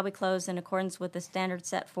Street shall be closed in accordance with the standards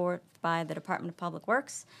set forth by the Department of Public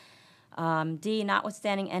Works. D,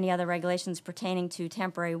 notwithstanding any other regulations pertaining to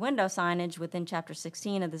temporary window signage within Chapter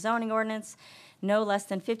 16 of the zoning ordinance, no less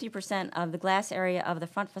than 50% of the glass area of the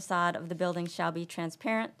front facade of the building shall be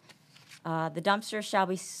transparent. The dumpsters shall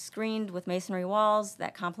be screened with masonry walls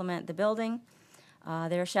that complement the building.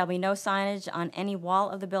 There shall be no signage on any wall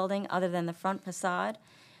of the building other than the front facade.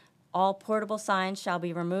 All portable signs shall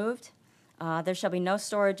be removed. There shall be no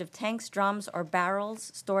storage of tanks, drums, or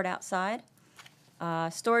barrels stored outside.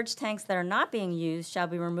 Storage tanks that are not being used shall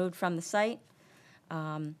be removed from the site.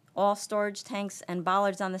 All storage tanks and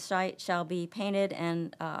bollards on the site shall be painted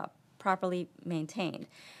and properly maintained.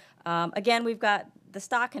 Again, we've got the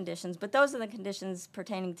stock conditions, but those are the conditions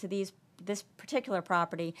pertaining to this particular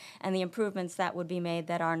property and the improvements that would be made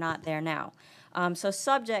that are not there now. So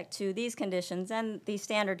subject to these conditions and the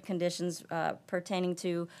standard conditions pertaining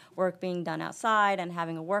to work being done outside and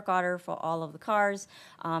having a work order for all of the cars,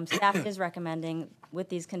 staff is recommending with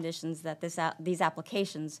these conditions that these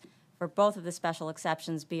applications for both of the special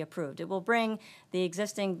exceptions be approved. It will bring the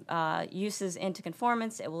existing uses into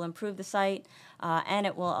conformance, it will improve the site, and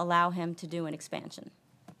it will allow him to do an expansion.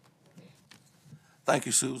 Thank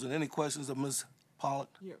you, Susan. Any questions of Ms. Pollock?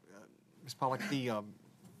 Yeah, Ms. Pollock, the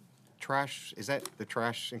trash, is that the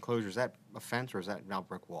trash enclosure, is that a fence or is that now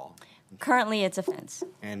brick wall? Currently, it's a fence.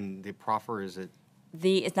 And the proffer, is it?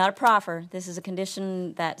 It's not a proffer. This is a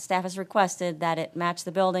condition that staff has requested that it match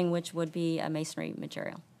the building, which would be a masonry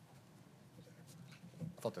material.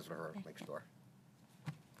 I thought that's what I heard next door.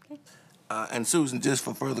 Okay. And Susan, just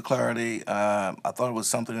for further clarity, I thought it was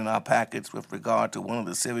something in our package with regard to one of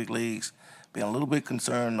the civic leagues being a little bit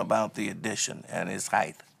concerned about the addition and its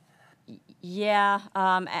height. Yeah,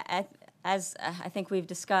 as I think we've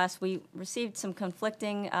discussed, we received some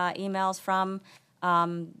conflicting emails from,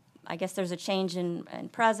 I guess there's a change in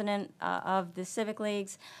president of the civic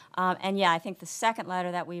leagues. And yeah, I think the second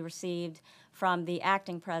letter that we received from the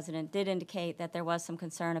acting president did indicate that there was some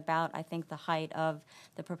concern about, I think, the height of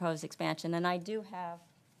the proposed expansion. And I do have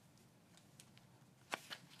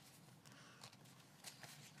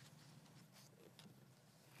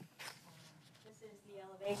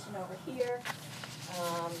elevation over here.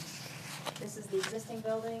 This is the existing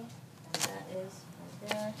building, and that is right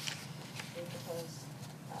there, the proposed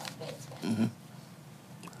building expansion.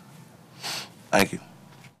 Thank you.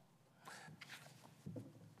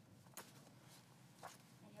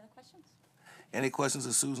 Any other questions? Any questions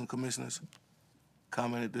of Susan, commissioners?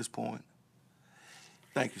 Comment at this point?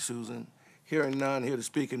 Thank you, Susan. Hearing none, here to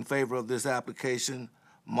speak in favor of this application,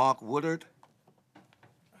 Mark Woodard.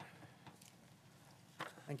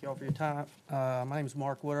 Thank you all for your time. My name is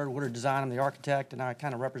Mark Woodard, Woodard Design. I'm the architect, and I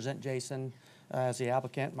kind of represent Jason as the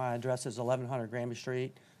applicant. My address is 1100 Granby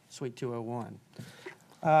Street, Suite 201.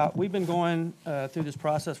 We've been going through this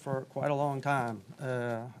process for quite a long time,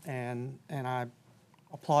 and I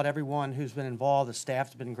applaud everyone who's been involved. The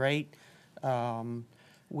staff's been great.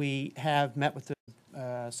 We have met with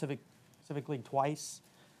the Civic League twice.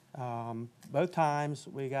 Both times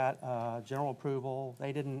we got general approval.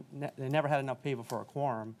 They never had enough people for a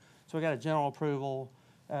quorum. So we got a general approval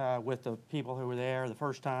with the people who were there the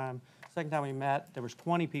first time. Second time we met, there was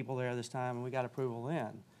 20 people there this time, and we got approval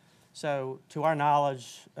then. So to our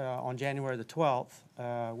knowledge, on January the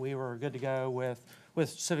 12th, we were good to go with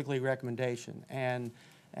Civic League recommendation. And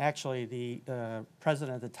actually, the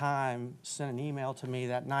president at the time sent an email to me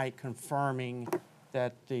that night confirming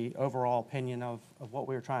that the overall opinion of what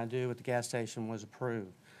we were trying to do with the gas station was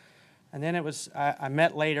approved. And then it was, I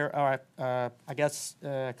met later, or I guess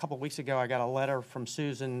a couple of weeks ago, I got a letter from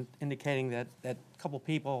Susan indicating that a couple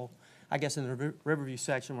people, I guess in the Riverview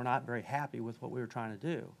section, were not very happy with what we were trying to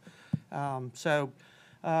do.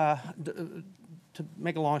 To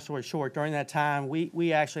make a long story short, during that time,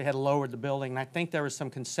 we actually had lowered the building, and I think there was some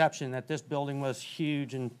conception that this building was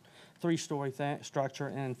huge and three-story structure,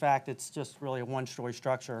 and in fact, it's just really a one-story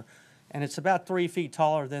structure. And it's about 3 feet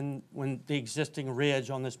taller than the existing ridge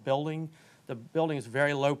on this building. The building is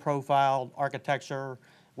very low-profile architecture.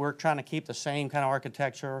 We're trying to keep the same kind of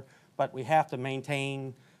architecture, but we have to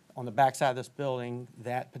maintain on the backside of this building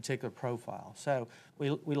that particular profile. So we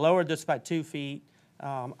lowered this by 2 feet.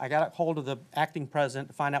 I got a hold of the acting president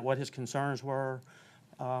to find out what his concerns were.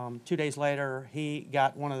 2 days later, he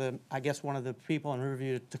got one of the people in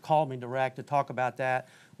Riverview to call me direct to talk about that.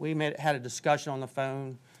 We had a discussion on the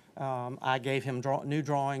phone. I gave him new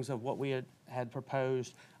drawings of what we had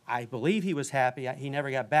proposed. I believe he was happy. He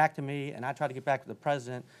never got back to me, and I tried to get back to the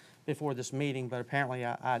president before this meeting, but apparently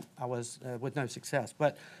I was with no success.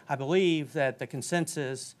 But I believe that the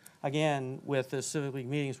consensus, again, with the Civic League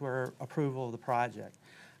meetings were approval of the project.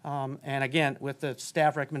 And again, with the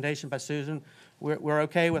staff recommendation by Susan, we're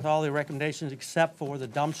okay with all the recommendations except for the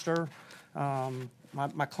dumpster.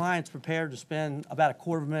 My client's prepared to spend about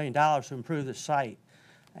 $250,000 to improve the site.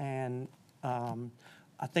 And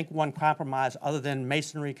I think one compromise, other than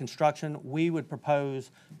masonry construction, we would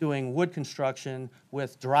propose doing wood construction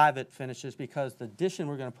with drive-it finishes, because the addition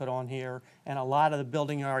we're going to put on here and a lot of the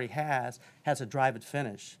building already has a drive-it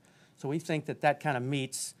finish. So we think that that kind of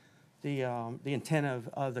meets the intent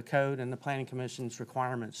of the code and the Planning Commission's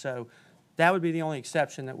requirements. So that would be the only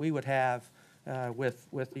exception that we would have with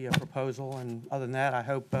the proposal. And other than that, I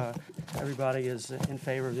hope everybody is in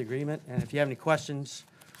favor of the agreement. And if you have any questions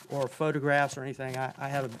or photographs or anything, I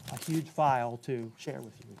have a huge file to share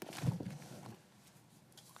with you.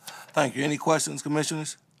 Thank you. Any questions,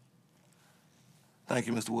 commissioners? Thank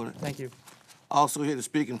you, Mr. Woodard. Thank you. Also here to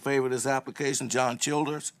speak in favor of this application, John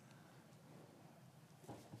Childers.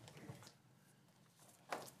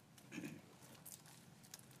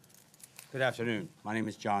 Good afternoon. My name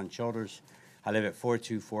is John Childers. I live at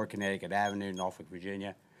 424 Connecticut Avenue, Norfolk,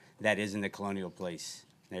 Virginia. That is in the Colonial Place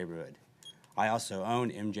neighborhood. I also own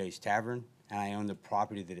MJ's Tavern, and I own the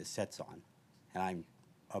property that it sits on. And I'm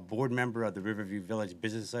a board member of the Riverview Village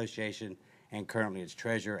Business Association, and currently its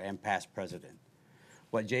treasurer and past president.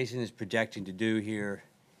 What Jason is projecting to do here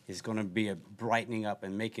is going to be a brightening up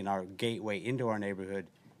and making our gateway into our neighborhood,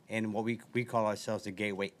 and what we call ourselves the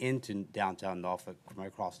gateway into downtown Norfolk from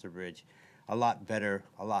across the bridge, a lot better,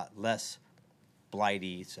 a lot less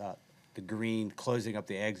blighty. It's, the green, closing up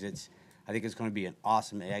the exits. I think it's going to be an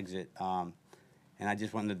awesome exit. And I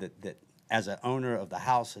just wanted that as an owner of the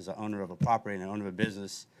house, as an owner of a property and an owner of a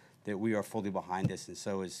business, that we are fully behind this, and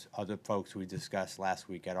so is other folks we discussed last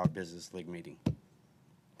week at our Business League meeting.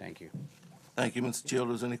 Thank you. Thank you, Mr.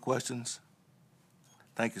 Childers. Any questions?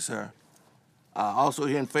 Thank you, sir. Also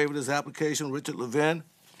here in favor of this application, Richard Levin.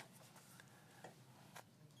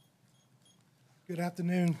 Good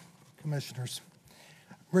afternoon, Commissioners.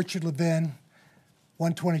 Richard Levin,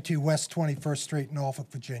 122 West 21st Street, Norfolk,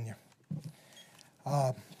 Virginia,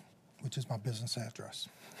 which is my business address.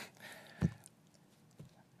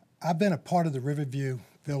 I've been a part of the Riverview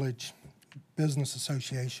Village Business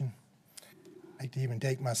Association. I hate to even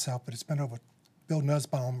date myself, but it's been over, Bill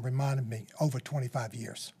Nussbaum reminded me, over 25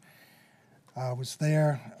 years. I was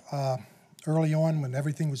there early on when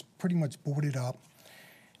everything was pretty much boarded up,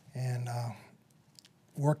 and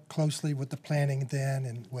worked closely with the planning then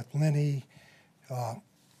and with Lenny. I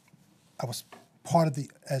was part of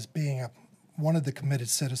as being one of the committed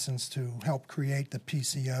citizens to help create the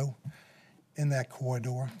PCO in that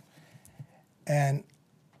corridor. And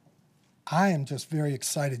I am just very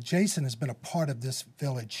excited. Jason has been a part of this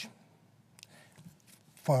village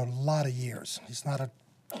for a lot of years. He's not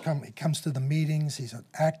he comes to the meetings. He's an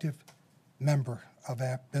active member of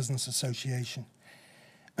our business association.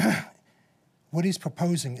 What he's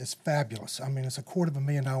proposing is fabulous. I mean, it's a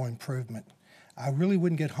 $250,000 improvement. I really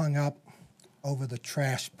wouldn't get hung up over the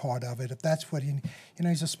trash part of it. If that's what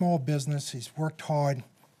he's a small business. He's worked hard.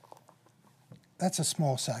 That's a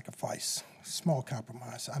small sacrifice, small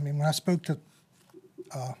compromise. I mean, when I spoke to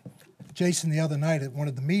Jason the other night at one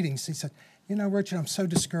of the meetings, he said, Richard, I'm so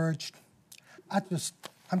discouraged. I'm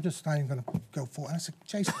just not even going to go forward. And I said,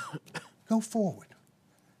 Jason, go forward.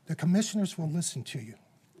 The commissioners will listen to you.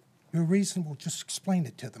 You're reasonable, just explain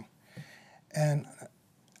it to them. And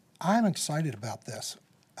I'm excited about this.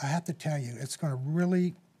 I have to tell you, it's going to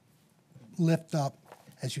really lift up,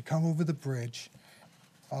 as you come over the bridge,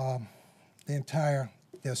 the entire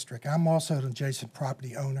district. I'm also an adjacent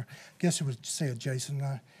property owner. I guess you would say adjacent.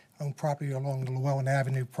 I own property along the Llewellyn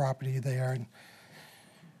Avenue property there and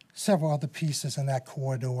several other pieces in that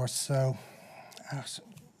corridor. So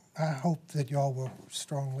I hope that y'all will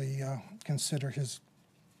strongly consider his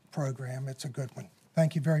program. It's a good one.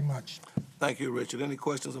 Thank you very much. Thank you, Richard. Any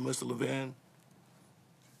questions of Mr. Levin?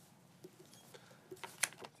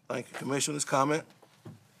 Thank you. Commissioners, comment?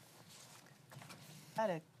 I had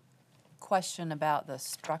a question about the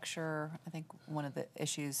structure. I think one of the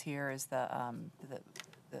issues here is the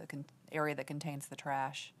area that contains the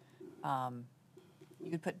trash.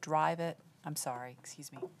 You could put drive it. I'm sorry,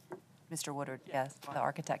 excuse me. Mr. Woodard, yes, the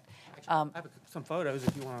architect. I have some photos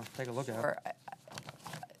if you want to take a look at it.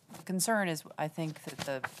 The concern is, I think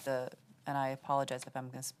that and I apologize if I'm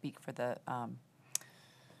going to speak for the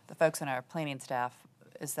folks in our planning staff,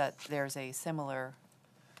 is that there's a similar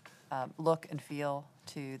look and feel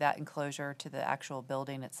to that enclosure to the actual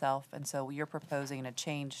building itself, and so you're proposing a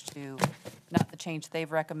change to, not the change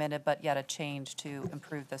they've recommended, but yet a change to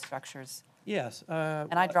improve the structures. Yes.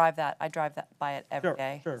 And I drive by it every Sure,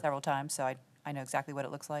 day, sure. several times, so I know exactly what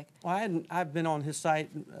it looks like. Well, I've been on his site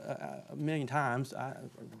a million times,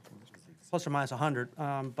 plus or minus 100,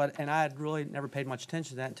 and I had really never paid much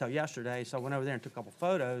attention to that until yesterday, so I went over there and took a couple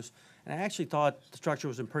photos, and I actually thought the structure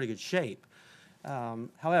was in pretty good shape.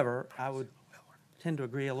 However, I would tend to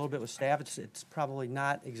agree a little bit with staff. It's probably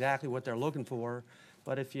not exactly what they're looking for,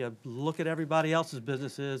 but if you look at everybody else's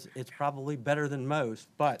businesses, it's probably better than most.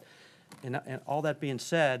 But, and all that being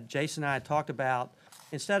said, Jason and I talked about,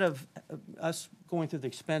 instead of us going through the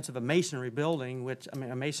expense of a masonry building, which, I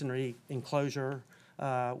mean, a masonry enclosure,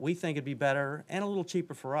 we think it'd be better and a little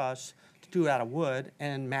cheaper for us to do it out of wood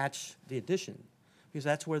and match the addition. Because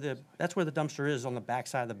that's where the dumpster is, on the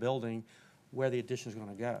backside of the building, where the addition's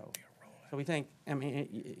gonna go. So we think, I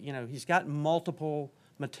mean, you know, he's got multiple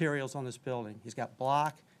materials on this building. He's got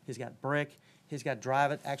block, he's got brick, he's got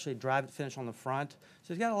drive it finish on the front.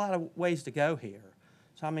 So he's got a lot of ways to go here.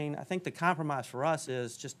 So, I mean, I think the compromise for us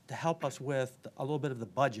is just to help us with a little bit of the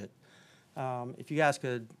budget. If you guys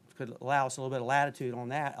could allow us a little bit of latitude on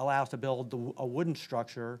that, allow us to build a wooden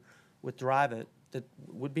structure with drive it that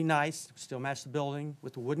would be nice, still match the building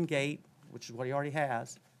with the wooden gate, which is what he already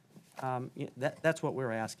has. That's what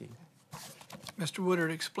we're asking. Mr.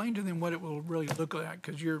 Woodard, explain to them what it will really look like,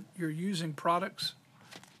 because you're using products.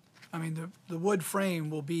 I mean, the wood frame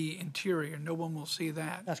will be interior. No one will see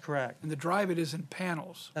that. That's correct. And the drive it is in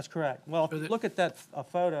panels. That's correct. Well, if you look at that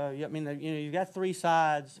photo, I mean, you know, you got 3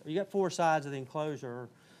 sides, or you got 4 sides of the enclosure.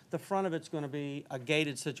 The front of it's going to be a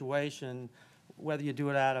gated situation, whether you do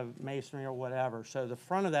it out of masonry or whatever. So the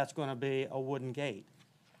front of that's going to be a wooden gate.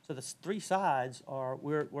 So the 3 sides are,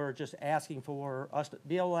 we're just asking for us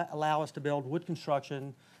to allow us to build wood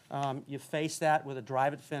construction. You face that with a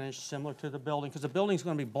drive-it finish similar to the building, because the building's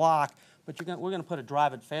going to be block, but we're going to put a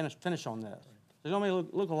drive-it finish on this. It's going to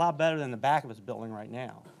look a lot better than the back of his building right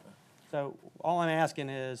now. So all I'm asking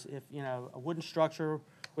is, if, you know, a wooden structure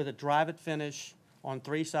with a drive-it finish on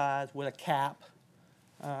 3 sides with a cap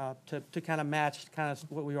to kind of match kind of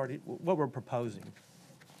what we're proposing.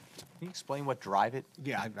 Can you explain what Drive It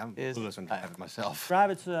Yeah, I'm clueless on Drive It myself. Drive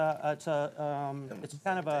it's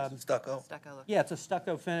kind of a Stucco? Stucco look. Yeah, it's a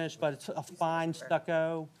stucco finish, but it's a fine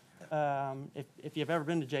stucco. If you've ever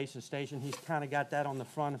been to Jason's station, he's kind of got that on the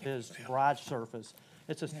front of his garage surface.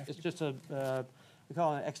 It's just a we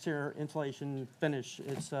call it an exterior insulation finish.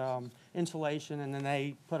 It's insulation, and then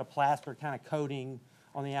they put a plaster kind of coating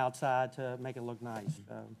on the outside to make it look nice.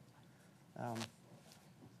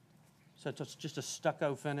 So it's just a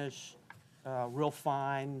stucco finish, real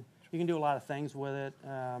fine. You can do a lot of things with it.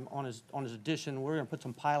 On his addition, we're going to put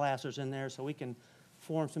some pilasters in there so we can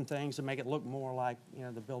form some things to make it look more like, you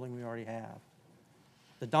know, the building we already have.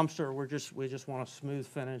 The dumpster, we just want a smooth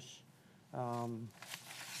finish, kind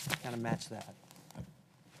of match that.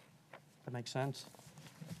 That makes sense?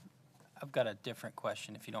 I've got a different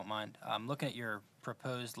question, if you don't mind. I'm looking at your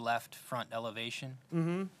proposed left front elevation.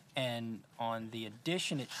 Mm-hmm. And on the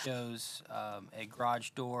addition, it shows a garage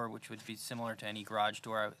door, which would be similar to any garage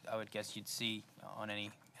door I would guess you'd see on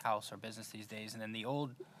any house or business these days. And then the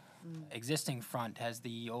old existing front has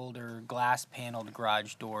the older glass-paneled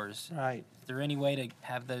garage doors. Right. Is there any way to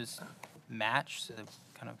have those match so they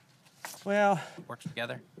kind of work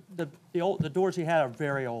together? The doors he had are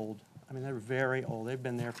very old. I mean, they're very old. They've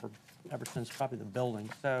been there ever since probably the building.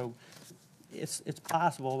 So it's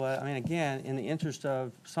possible, but I mean, again, in the interest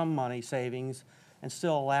of some money savings and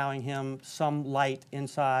still allowing him some light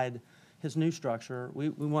inside his new structure, we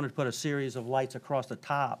wanted to put a series of lights across the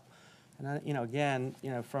top. And you know, again,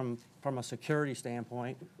 you know, from a security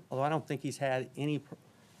standpoint, although I don't think he's had any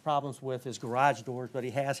problems with his garage doors, but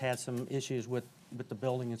he has had some issues with the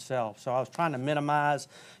building itself. So I was trying to minimize,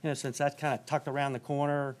 you know, since that's kind of tucked around the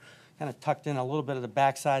corner, kind of tucked in a little bit of the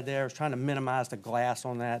backside there. I was trying to minimize the glass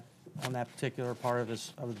on that particular part of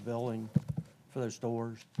the building for those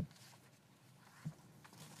doors.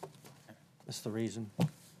 That's the reason.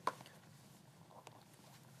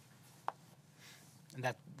 And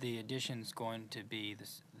that the addition's going to be the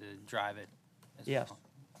drive it as Yes. well?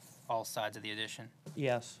 All sides of the addition?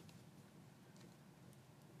 Yes.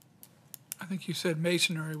 I think you said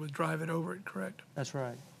masonry would drive it over it, correct? That's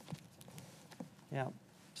right. Yeah.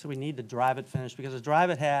 So we need the drive it finish because the drive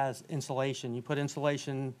it has insulation. You put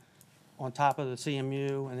insulation on top of the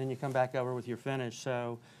CMU, and then you come back over with your finish.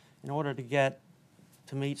 So in order to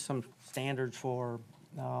meet some standards for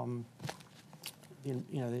the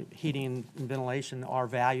heating and ventilation, our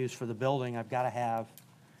values for the building, I've got to have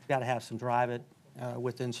some drive it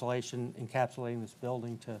with insulation encapsulating this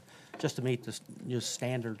building just to meet the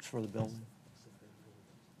standards for the building.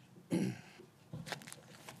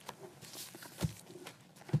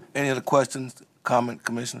 Any other questions, comment,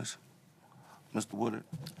 commissioners? Mr. Woodard?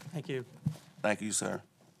 Thank you. Thank you, sir.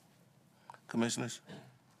 Commissioners?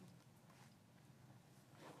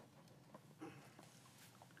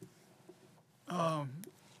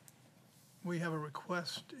 We have a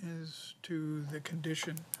request is to the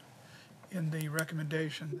condition in the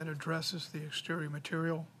recommendation that addresses the exterior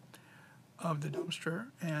material of the dumpster.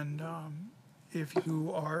 And if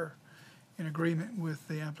you are in agreement with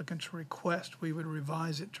the applicant's request, we would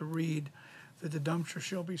revise it to read that the dumpster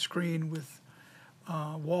shall be screened with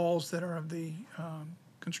walls that are of the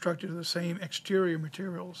constructed of the same exterior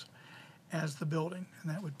materials as the building,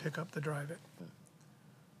 and that would pick up the drive-it.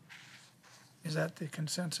 Is that the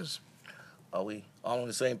consensus? Are we all on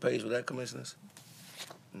the same page with that, Commissioners?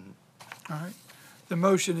 All right. The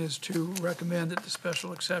motion is to recommend that the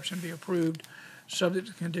special exception be approved, subject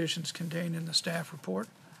to conditions contained in the staff report.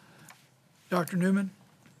 Dr. Newman?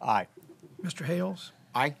 Aye. Mr. Hales?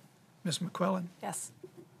 Aye. Ms. McQuillan? Yes.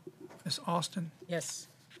 Ms. Austin? Yes.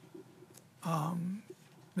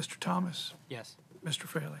 Mr. Thomas? Yes. Mr.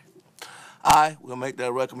 Fraley? Aye, we'll make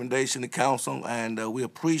that recommendation to council, and we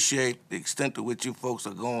appreciate the extent to which you folks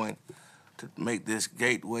are going to make this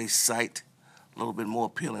gateway site a little bit more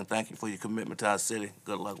appealing. Thank you for your commitment to our city.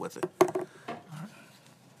 Good luck with it.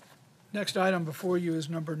 Next item before you is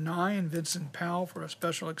number 9, Vincent Powell for a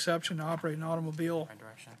special exception to operate an automobile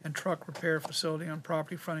and truck repair facility on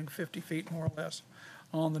property fronting 50 feet more or less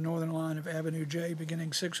along the northern line of Avenue J,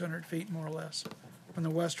 beginning 600 feet more or less from the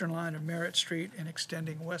western line of Merritt Street and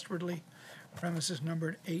extending westwardly, premises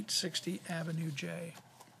numbered 860 Avenue J.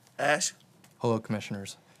 Ash? Hello,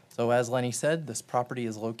 Commissioners. So as Lenny said, this property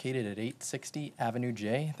is located at 860 Avenue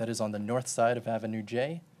J. That is on the north side of Avenue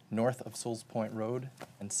J, north of Souls Point Road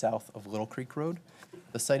and south of Little Creek Road.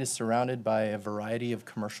 The site is surrounded by a variety of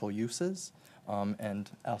commercial uses, and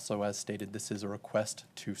also, as stated, this is a request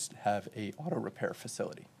to have a auto repair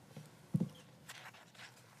facility.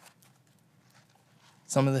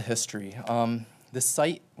 Some of the history. This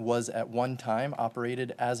site was at one time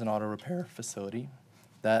operated as an auto repair facility.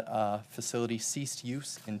 That facility ceased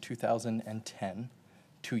use in 2010.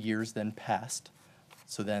 2 years then passed.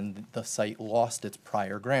 So then the site lost its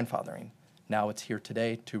prior grandfathering. Now it's here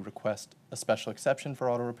today to request a special exception for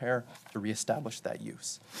auto repair to reestablish that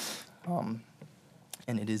use.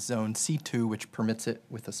 And it is zone C2, which permits it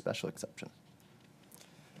with a special exception.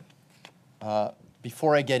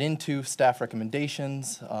 Before I get into staff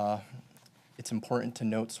recommendations, it's important to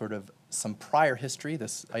note sort of some prior history.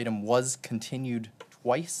 This item was continued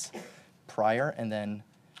twice prior and then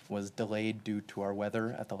was delayed due to our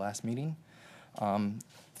weather at the last meeting.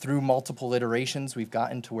 Through multiple iterations, we've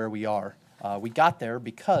gotten to where we are. We got there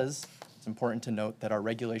because it's important to note that our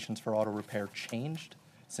regulations for auto repair changed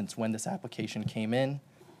since when this application came in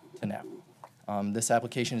to now. This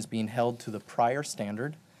application is being held to the prior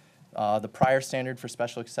standard. The prior standard for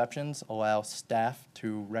special exceptions allows staff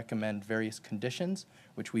to recommend various conditions,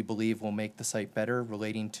 which we believe will make the site better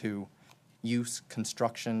relating to use,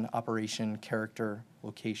 construction, operation, character,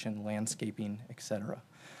 location, landscaping, etc.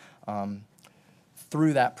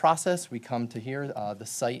 Through that process, we come to here. The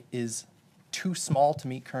site is too small to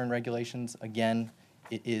meet current regulations. Again,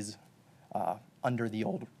 it is under the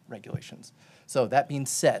old regulations. So that being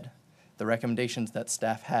said, the recommendations that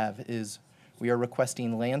staff have is we are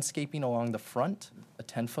requesting landscaping along the front, a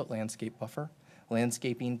 10-foot landscape buffer,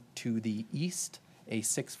 landscaping to the east, a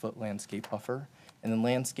 6-foot landscape buffer, and then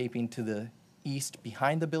landscaping to the east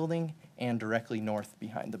behind the building and directly north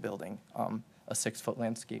behind the building, a 6-foot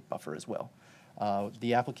landscape buffer as well.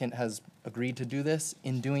 The applicant has agreed to do this.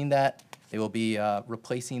 In doing that, they will be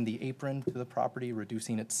replacing the apron to the property,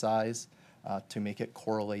 reducing its size to make it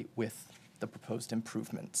correlate with the proposed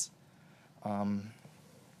improvements.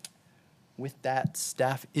 With that,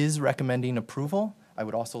 staff is recommending approval. I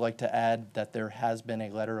would also like to add that there has been a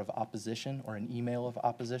letter of opposition or an email of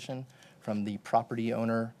opposition from the property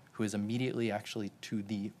owner who is immediately actually to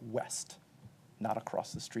the west, not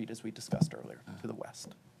across the street as we discussed earlier, to the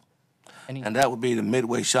west. And that would be the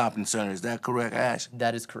Midway Shopping Center. Is that correct, Ash?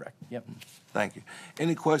 That is correct, yep. Thank you.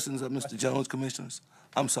 Any questions of Mr. Jones, Commissioners?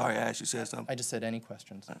 I'm sorry, Ash, you said something? I just said any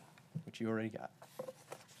questions, which you already got.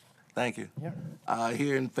 Thank you. Yeah.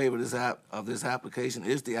 Here in favor of this application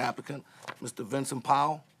is the applicant, Mr. Vincent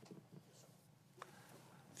Powell.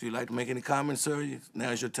 If you'd like to make any comments, sir,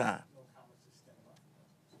 now's your time.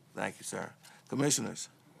 Thank you, sir. Commissioners,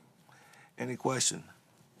 any question?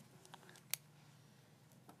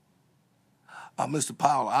 Mr.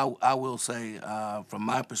 Powell, I will say, from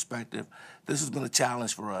my perspective, this has been a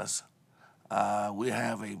challenge for us. We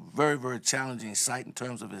have a very, very challenging site in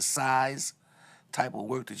terms of its size, type of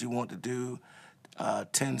work that you want to do,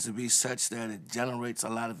 tends to be such that it generates a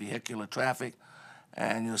lot of vehicular traffic,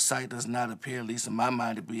 and your site does not appear, at least in my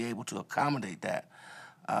mind, to be able to accommodate that.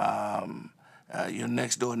 Your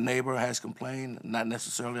next door neighbor has complained, not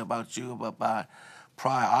necessarily about you, but by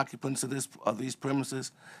prior occupants of these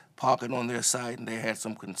premises parking on their site, and they had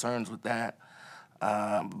some concerns with that.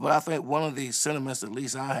 But I think one of the sentiments, at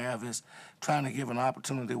least I have, is trying to give an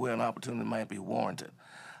opportunity where an opportunity might be warranted.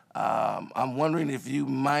 I'm wondering if you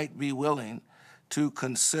might be willing to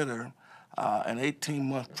consider an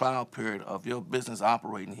 18-month trial period of your business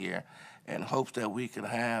operating here in hopes that we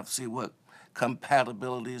can see what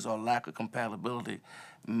compatibilities or lack of compatibility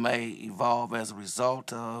may evolve as a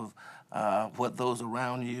result of what those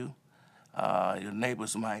around you, your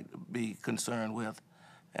neighbors might be concerned with.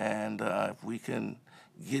 And if we can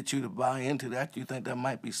get you to buy into that, do you think that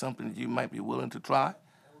might be something that you might be willing to try? That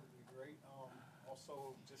would be great.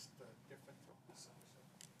 Also, just a different.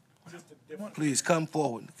 Please come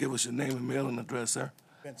forward. Give us your name and mailing address, sir.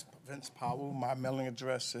 Vince Powell. My mailing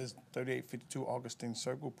address is 3852 Augustine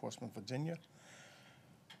Circle, Portsmouth, Virginia.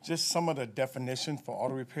 Just some of the definitions for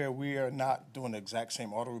auto repair. We are not doing the exact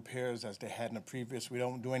same auto repairs as they had in the previous. We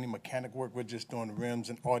don't do any mechanic work. We're just doing rims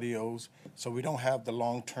and audios. So we don't have the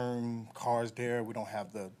long-term cars there. We don't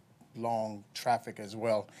have the long traffic as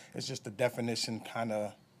well. It's just the definition kind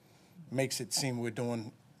of makes it seem we're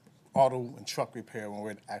doing auto and truck repair when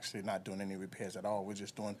we're actually not doing any repairs at all. We're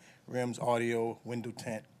just doing rims, audio, window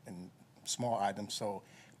tint, and small items. So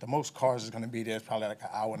the most cars is going to be there. It's probably like an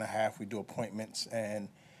hour and a half. We do appointments, and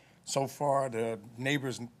so far, the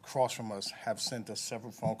neighbors across from us have sent us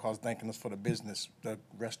several phone calls thanking us for the business. The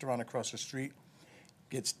restaurant across the street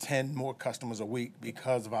gets 10 more customers a week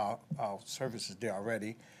because of our services there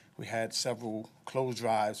already. We had several clothes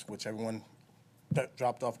drives, which everyone that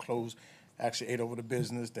dropped off clothes actually ate over the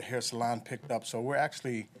business. The hair salon picked up. So we're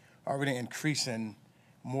actually already increasing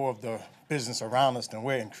more of the business around us than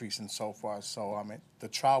we're increasing so far. So, I mean, the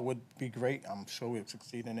trial would be great. I'm sure we'll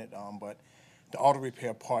succeed in it, but the auto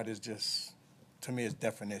repair part is just, to me, is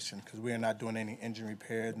definition, because we are not doing any engine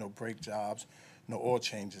repairs, no brake jobs, no oil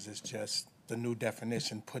changes. It's just the new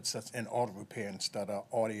definition puts us in auto repair instead of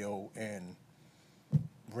audio and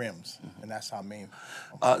rims, and that's our main.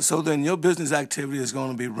 So then your business activity is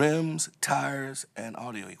going to be rims, tires, and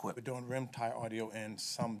audio equipment. We're doing rim, tire, audio, and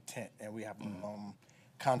some tent, and we have a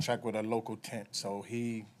contract with a local tent, so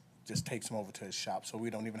he just takes them over to his shop, so we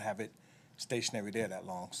don't even have it stationary there that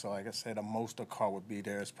long. So like I said, the most a car would be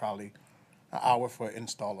there is probably an hour for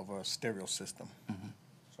install of a stereo system.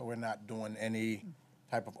 So we're not doing any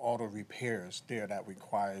type of auto repairs there that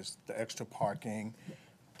requires the extra parking,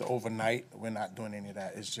 the overnight. We're not doing any of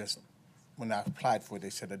that. It's just when I applied for it, they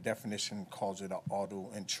said the definition calls it an auto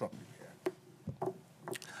and truck repair.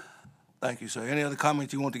 Thank you, sir. Any other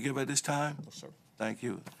comments you want to give at this time? No, sir. Thank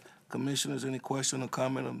you. Commissioners, any question or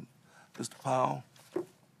comment of Mr. Powell?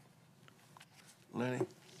 Lenny?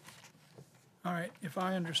 All right, if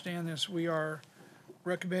I understand this, we are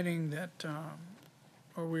recommending that,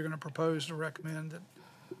 or we're going to propose to recommend that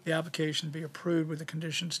the application be approved with the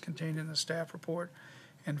conditions contained in the staff report,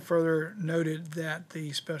 and further noted that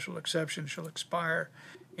the special exception shall expire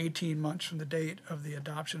 18 months from the date of the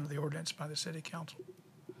adoption of the ordinance by the city council.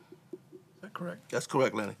 Is that correct? That's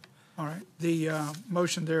correct, Lenny. All right. The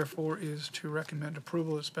motion, therefore, is to recommend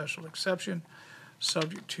approval of special exception,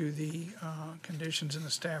 subject to the conditions in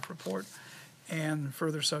the staff report, and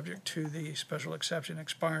further subject to the special exception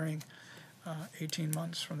expiring 18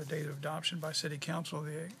 months from the date of adoption by City Council,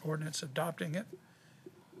 the ordinance adopting it.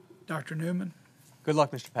 Dr. Newman? Good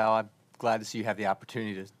luck, Mr. Powell. I'm glad to see you have the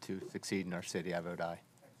opportunity to succeed in our city. I vote aye.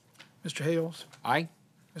 Mr. Hales? Aye.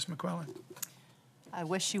 Ms. McClellan? I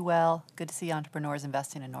wish you well. Good to see entrepreneurs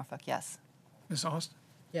investing in Norfolk, yes. Ms. Austin?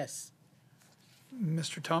 Yes.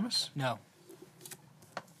 Mr. Thomas? No.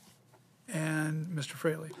 And Mr.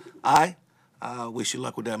 Fraley? Aye. Wish you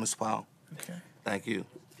luck with that, Mr. Powell. Okay. Thank you.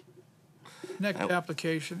 Next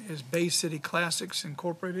application is Bay City Classics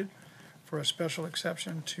Incorporated for a special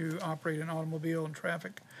exception to operate an automobile and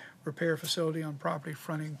traffic repair facility on property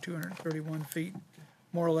fronting 231 feet,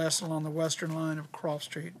 more or less along the western line of Croft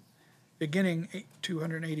Street, beginning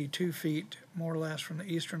 282 feet, more or less from the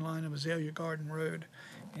eastern line of Azalea Garden Road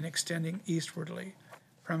and extending eastwardly.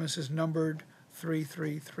 Premises numbered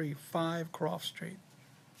 3335 Croft Street.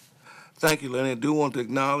 Thank you, Lenny. I do want to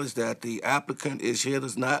acknowledge that the applicant is here,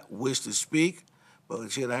 does not wish to speak, but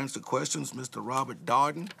is here to answer questions, Mr. Robert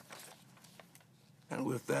Darden. And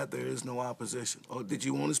with that, there is no opposition. Oh, did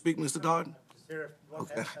you want to speak, Mr. Darden?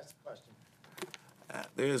 Okay.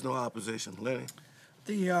 There is no opposition. Lenny?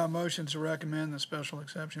 The motion to recommend the special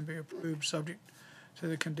exception be approved, subject to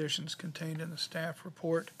the conditions contained in the staff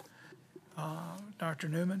report. Dr.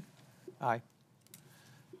 Newman? Aye.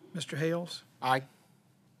 Mr. Hales? Aye.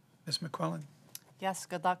 Ms. McClellan? Yes,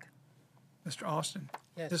 good luck. Mr. Austin?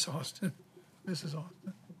 Yes. Ms. Austin? Mrs.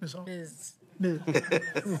 Austin? Ms. Austin? Ms.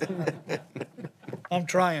 I'm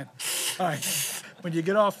trying. All right. When you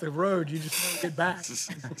get off the road, you just never get back.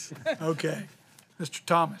 Okay. Mr.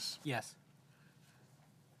 Thomas? Yes.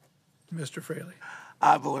 Mr. Fraley?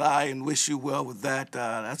 I vote aye and wish you well with that.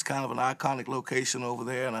 That's kind of an iconic location over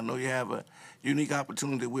there, and I know you have a unique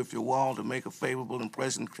opportunity with your wall to make a favorable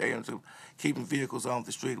impression in terms of keeping vehicles off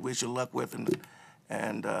the street. Wish you luck with it.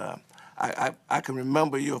 And I can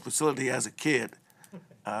remember your facility as a kid,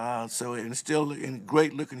 so it's still in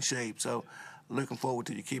great looking shape. So looking forward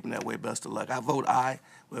to you keeping that way. Best of luck. I vote aye.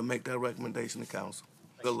 We'll make that recommendation to council.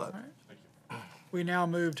 Good luck. We now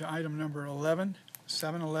move to item number 11,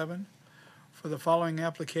 711, for the following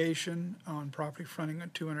application on property fronting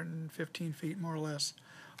at 215 feet more or less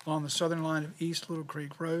along the southern line of East Little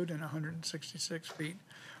Creek Road and 166 feet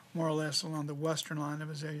more or less along the western line of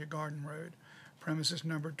Azalea Garden Road. Premises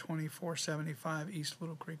number 2475 East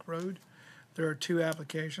Little Creek Road. There are two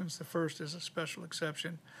applications. The first is a special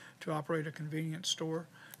exception to operate a convenience store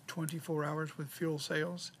 24 hours with fuel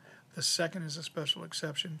sales. The second is a special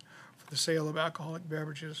exception for the sale of alcoholic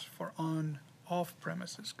beverages for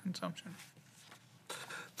off-premises consumption.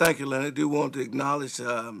 Thank you, Leonard. I do want to acknowledge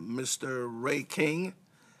Mr. Ray King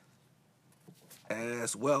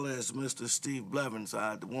as well as Mr. Steve Blevins.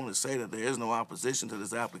 I want to say that there is no opposition to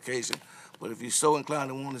this application, but if you're so inclined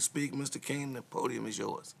to want to speak, Mr. King, the podium is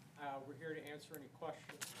yours. We're here to answer any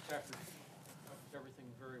questions. Staff covers everything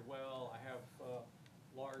very well. I have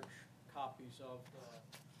large copies of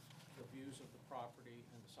the views of the property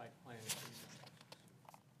and the site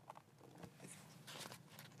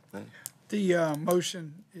plan. The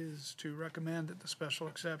motion is to recommend that the special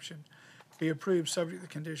exception be approved subject to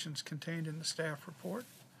the conditions contained in the staff report.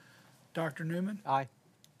 Dr. Newman? Aye.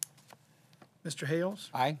 Mr. Hales?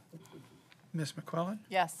 Aye. Ms. McClellan?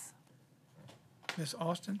 Yes. Ms.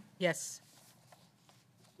 Austin? Yes.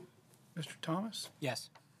 Mr. Thomas? Yes.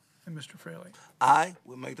 And Mr. Fraley? Aye.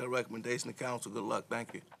 We'll make that recommendation to council. Good luck.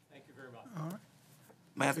 Thank you. Thank you very much. All right.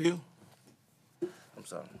 Matthew? I'm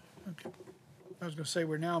sorry. Okay. I was going to say,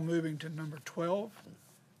 we're now moving to number 12,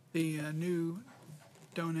 the new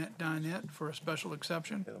Donut Dinette for a special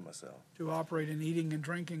exception Hit on myself. to operate an eating and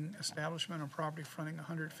drinking establishment on property fronting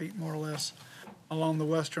 100 feet more or less along the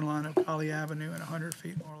western line of Holly Avenue and 100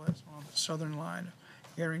 feet more or less along the southern line of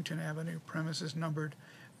Harrington Avenue, premises numbered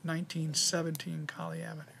 1917 Holly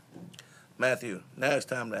Avenue. Matthew, now it's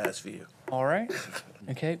time to ask for you. All right.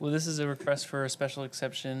 Okay, well, this is a request for a special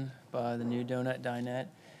exception by the new Donut Dinette.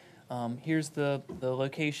 Here's the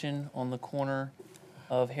location on the corner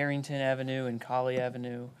of Harrington Avenue and Colley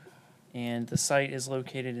Avenue, and the site is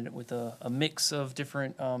located with a mix of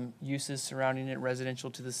different uses surrounding it, residential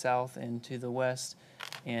to the south and to the west,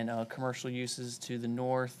 and commercial uses to the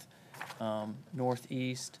north,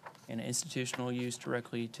 northeast, and institutional use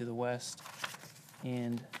directly to the west.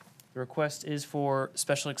 And the request is for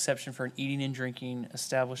special exception for an eating and drinking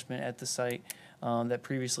establishment at the site that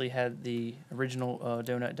previously had the original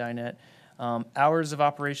Donut Dinette. Hours of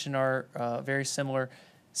operation are very similar,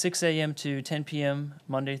 6 a.m. to 10 p.m.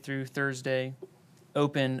 Monday through Thursday,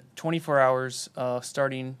 open 24 hours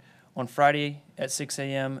starting on Friday at 6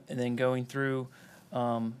 a.m. and then going through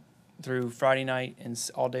Friday night and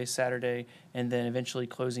all day Saturday, and then eventually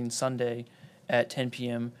closing Sunday at 10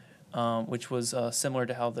 p.m., which was similar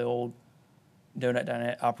to how the old Donut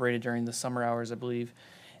Dinette operated during the summer hours, I believe.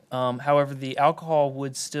 However, the alcohol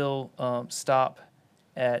would still stop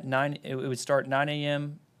at 9. It would start 9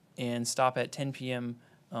 a.m. and stop at 10 p.m.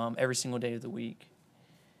 Every single day of the week.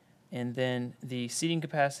 And then the seating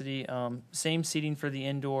capacity, same seating for the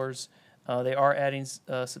indoors. They are adding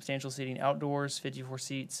substantial seating outdoors, 54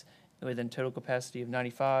 seats, with a total capacity of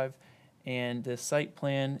 95. And the site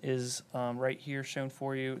plan is right here shown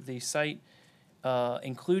for you. The site,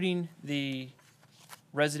 including the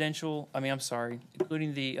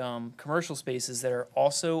including the commercial spaces that are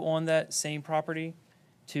also on that same property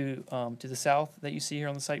to the south that you see here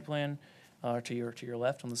on the site plan, to your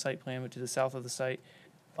left on the site plan, but to the south of the site.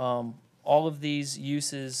 All of these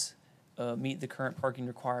uses meet the current parking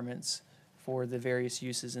requirements for the various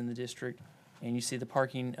uses in the district. And you see the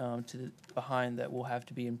parking behind that will have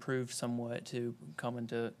to be improved somewhat to come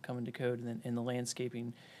into code, and then the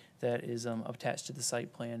landscaping that is attached to the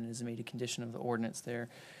site plan and is made a condition of the ordinance there.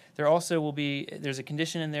 There also will be, there's a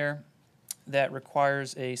condition in there that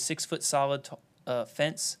requires a 6-foot solid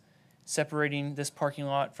fence separating this parking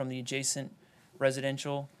lot from the adjacent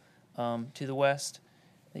residential to the west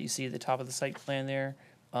that you see at the top of the site plan there.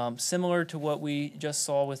 Similar to what we just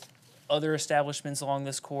saw with other establishments along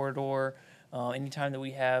this corridor, anytime that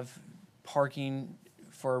we have parking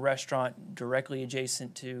for a restaurant directly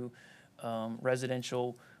adjacent to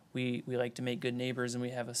residential, we like to make good neighbors, and we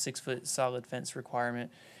have a 6-foot solid fence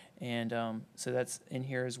requirement. And so that's in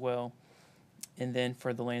here as well. And then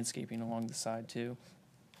for the landscaping along the side too.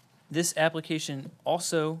 This application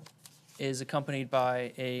also is accompanied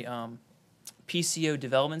by a PCO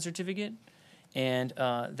development certificate, and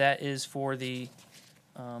that is for the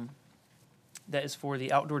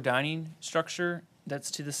outdoor dining structure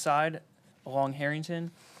that's to the side along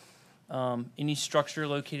Harrington. Any structure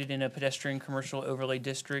located in a pedestrian commercial overlay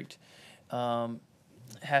district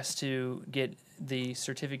has to get the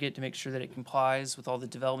certificate to make sure that it complies with all the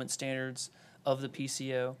development standards of the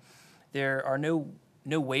PCO. There are no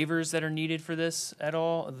waivers that are needed for this at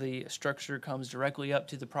all. The structure comes directly up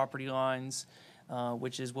to the property lines,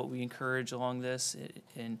 which is what we encourage along this,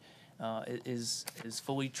 and it is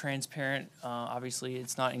fully transparent. Obviously,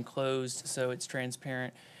 it's not enclosed, so it's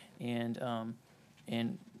transparent, and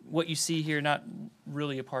what you see here, not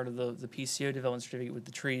really a part of the PCO development certificate with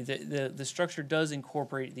the tree. The structure does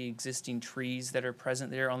incorporate the existing trees that are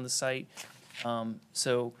present there on the site,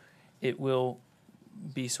 so it will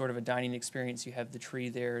be sort of a dining experience. You have the tree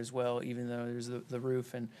there as well, even though there's the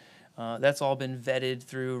roof, and that's all been vetted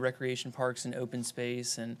through Recreation Parks and Open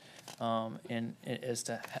Space, and as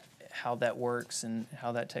to how that works and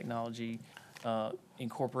how that technology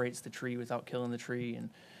incorporates the tree without killing the tree, and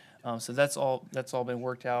so that's all been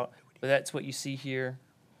worked out. But that's what you see here,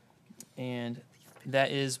 and that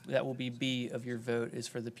will be B of your vote, is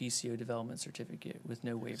for the PCO development certificate with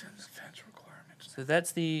no waivers. So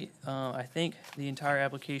that's I think the entire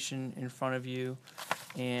application in front of you,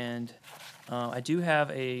 and I do have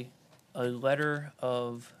a letter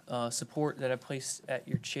of support that I placed at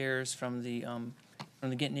your chairs from the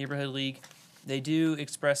Ghent Neighborhood League. They do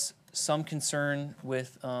express some concern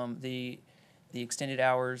with the extended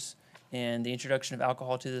hours and the introduction of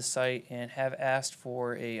alcohol to this site, and have asked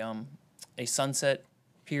for a sunset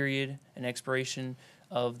period, an expiration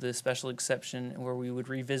of the special exception, where we would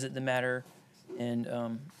revisit the matter. And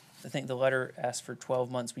I think the letter asked for 12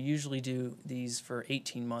 months. We usually do these for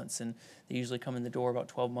 18 months, and they usually come in the door about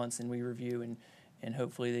 12 months, and we review, and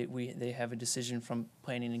hopefully they have a decision from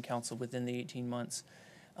planning and council within the 18 months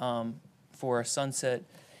for a sunset.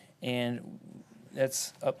 And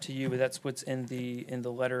that's up to you, but that's what's in the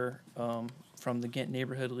letter from the Ghent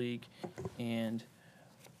Neighborhood League. And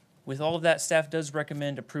with all of that, staff does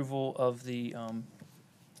recommend approval of the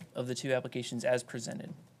 2 applications as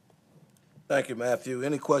presented. Thank you, Matthew.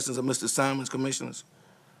 Any questions of Mr. Simons, commissioners?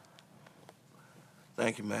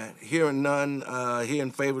 Thank you, Matt. Hearing none, here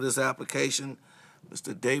in favor of this application,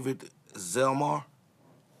 Mr. David Zelmar.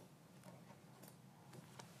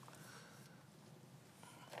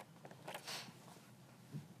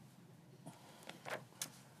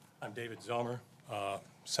 I'm David Zelmer,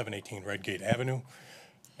 718 Redgate Avenue,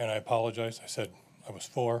 and I apologize. I said I was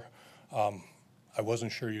for. I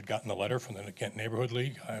wasn't sure you'd gotten the letter from the Ghent Neighborhood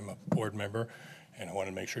League. I'm a board member, and I wanted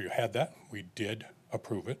to make sure you had that. We did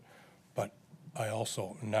approve it, but I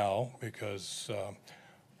also now, because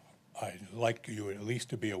I'd like you at least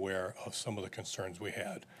to be aware of some of the concerns we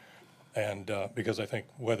had, and because I think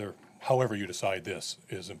however you decide this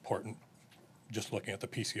is important, just looking at the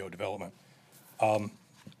PCO development.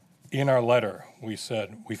 In our letter, we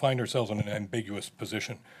said we find ourselves in an ambiguous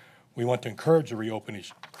position. We want to encourage the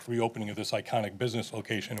reopening of this iconic business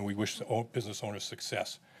location, and we wish the business owners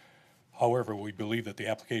success. However, we believe that the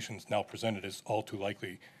applications now presented is all too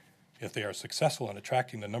likely. If they are successful in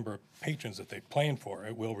attracting the number of patrons that they plan for,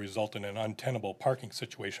 it will result in an untenable parking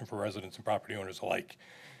situation for residents and property owners alike,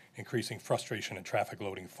 increasing frustration and traffic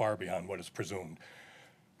loading far beyond what is presumed.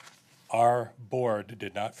 Our board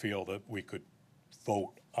did not feel that we could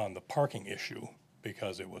vote on the parking issue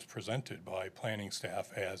because it was presented by planning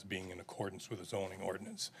staff as being in accordance with the zoning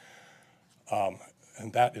ordinance.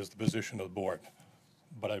 And that is the position of the board.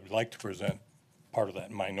 But I would like to present part of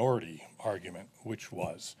that minority argument, which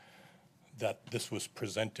was that this was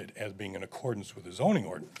presented as being in accordance with the zoning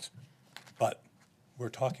ordinance. But we're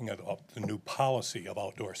talking about the new policy of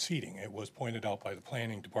outdoor seating. It was pointed out by the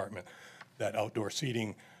planning department that outdoor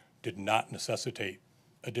seating did not necessitate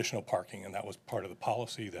additional parking, and that was part of the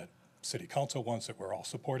policy that City Council wants, that we're all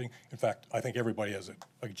supporting. In fact, I think everybody has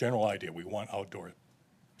a general idea. We want outdoor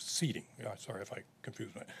seating. Sorry if I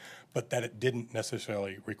confused that. But that it didn't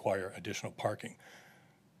necessarily require additional parking.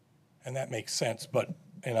 And that makes sense,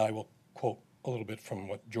 and I will quote a little bit from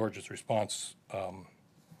what George's response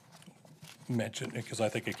mention, because I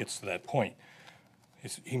think it gets to that point.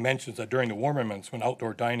 He mentions that during the warmer months when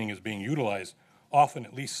outdoor dining is being utilized, often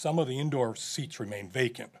at least some of the indoor seats remain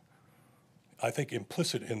vacant. I think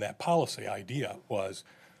implicit in that policy idea was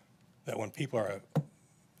that when people are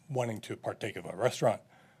wanting to partake of a restaurant,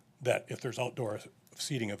 that if there's outdoor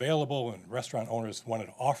seating available and restaurant owners wanted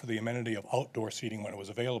to offer the amenity of outdoor seating when it was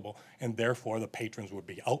available, and therefore the patrons would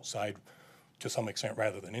be outside to some extent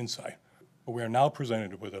rather than inside. But we are now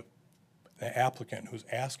presented with an applicant who's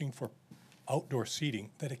asking for outdoor seating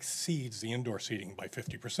that exceeds the indoor seating by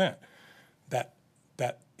 50%. That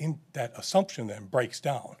assumption then breaks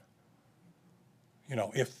down. You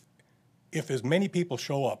know, if as many people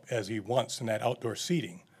show up as he wants in that outdoor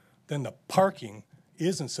seating, then the parking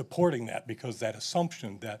isn't supporting that, because that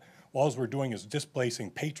assumption that all we're doing is displacing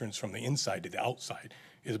patrons from the inside to the outside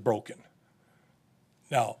is broken.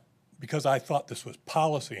 Now, because I thought this was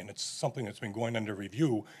policy and it's something that's been going under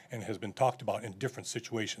review and has been talked about in different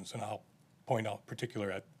situations, and I'll point out particular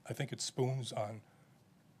at, I think it's Spoons on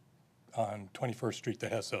 21st Street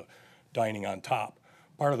that has a dining on top.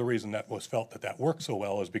 Part of the reason that was felt that worked so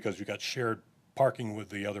well is because you got shared parking with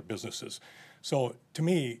the other businesses. So to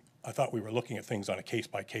me, I thought we were looking at things on a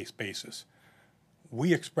case-by-case basis.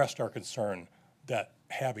 We expressed our concern that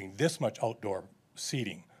having this much outdoor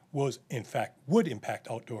seating would impact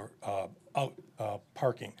outdoor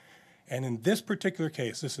parking. And in this particular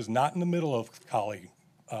case, this is not in the middle of Collie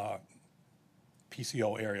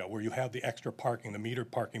PCO area where you have the extra parking, the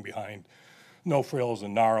metered parking behind No Frills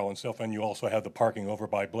and Narrow and stuff, and you also have the parking over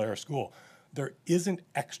by Blair School. There isn't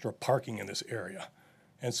extra parking in this area.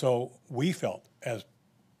 And so we felt, as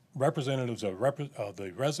representatives of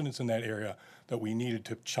the residents in that area, that we needed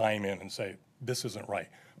to chime in and say, this isn't right.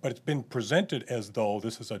 But it's been presented as though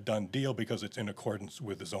this is a done deal because it's in accordance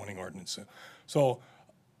with the zoning ordinance. So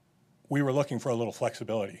we were looking for a little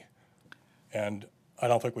flexibility, and I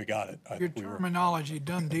don't think we got it. Your terminology,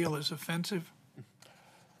 done deal, is offensive.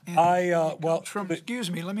 And excuse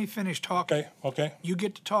me, let me finish talking. Okay. You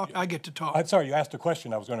get to talk, I get to talk. I'm sorry, you asked a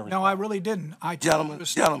question, I was going to respond. No, I really didn't. Gentlemen,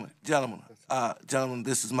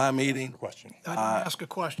 this is my meeting. Question. I didn't ask a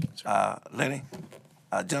question, sir. Lenny,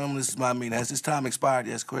 gentlemen, this is my meeting. Has this time expired?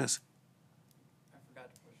 Yes, Chris?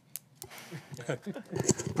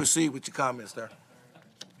 Proceed with your comments, sir.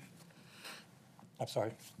 I'm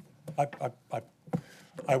sorry.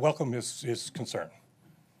 I welcome his concern.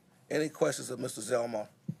 Any questions of Mr. Zelma?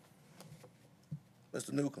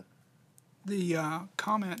 Mr. Newcomb? The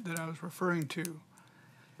comment that I was referring to,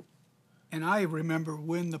 and I remember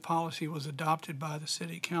when the policy was adopted by the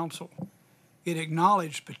city council, it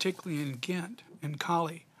acknowledged, particularly in Ghent and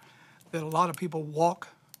Collie, that a lot of people walk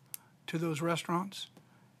to those restaurants,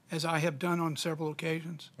 as I have done on several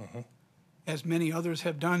occasions, as many others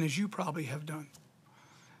have done, as you probably have done.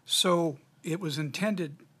 So it was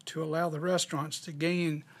intended to allow the restaurants to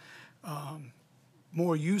gain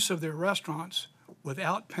more use of their restaurants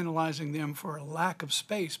without penalizing them for a lack of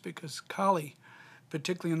space, because Collie,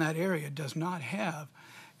 particularly in that area, does not have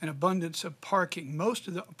an abundance of parking. Most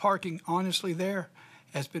of the parking, honestly, there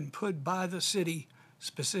has been put by the city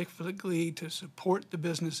specifically to support the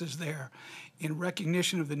businesses there in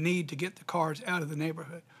recognition of the need to get the cars out of the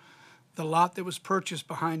neighborhood. The lot that was purchased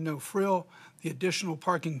behind No Frill, the additional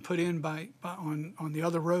parking put in on the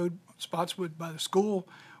other road, Spotswood, by the school,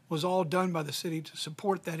 was all done by the city to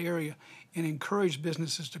support that area and encourage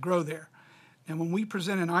businesses to grow there. And when we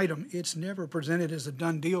present an item, it's never presented as a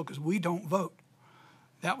done deal because we don't vote.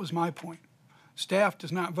 That was my point. Staff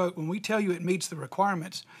does not vote. When we tell you it meets the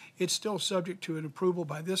requirements, it's still subject to an approval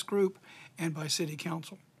by this group and by city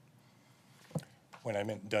council. When I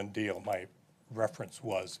meant done deal, my reference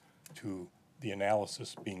was to the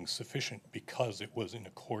analysis being sufficient because it was in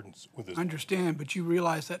accordance with the... I understand, but you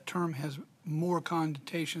realize that term has more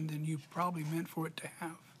connotation than you probably meant for it to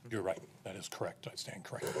have. You're right. That is correct. I stand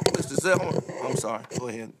corrected. Mr. Zelma, I'm sorry. Go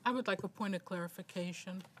ahead. I would like a point of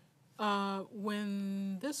clarification.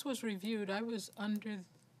 When this was reviewed, I was under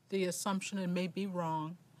the assumption, and may be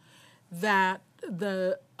wrong, that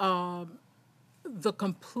the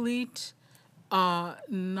complete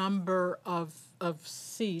number of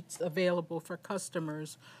seats available for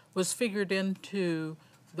customers was figured into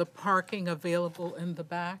the parking available in the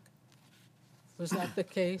back. Was that the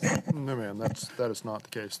case? No, ma'am, that is not the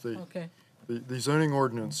case. Okay. The zoning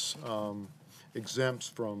ordinance exempts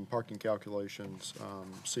from parking calculations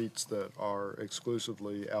seats that are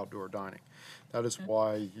exclusively outdoor dining. That is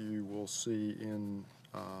why you will see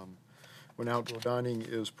when outdoor dining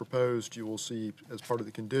is proposed, you will see as part of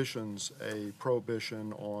the conditions a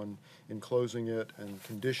prohibition on enclosing it and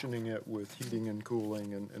conditioning it with heating and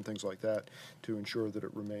cooling and things like that to ensure that it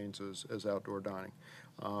remains as outdoor dining.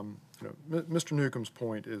 Mr. Newcomb's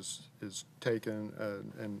point is taken,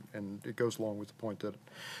 and it goes along with the point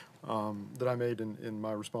that I made in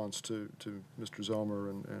my response to Mr. Zelmer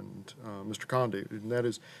and Mr. Conde, and that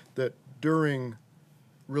is that during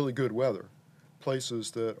really good weather, places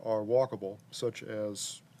that are walkable, such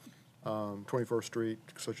as 21st Street,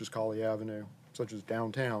 such as Colley Avenue, such as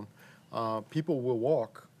downtown, people will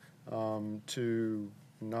walk to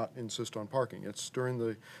not insist on parking. It's during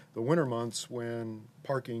the winter months when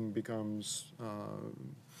parking becomes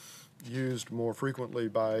used more frequently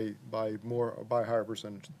by a higher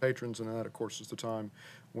percentage of patrons, and that, of course, is the time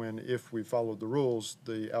when, if we followed the rules,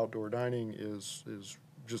 the outdoor dining is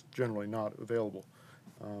just generally not available,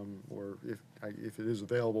 or if it is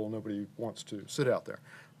available, nobody wants to sit out there.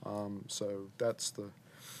 So that's the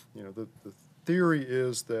theory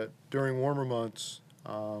is that during warmer months,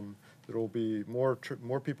 there will be more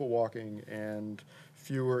people walking and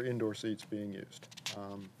fewer indoor seats being used.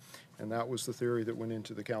 And that was the theory that went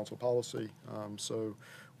into the council policy. So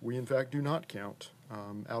we, in fact, do not count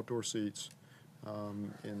outdoor seats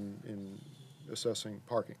in assessing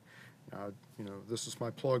parking. This is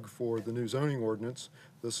my plug for the new zoning ordinance.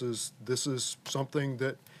 This is something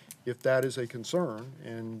that, if that is a concern,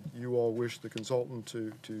 and you all wish the consultant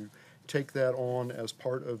to take that on as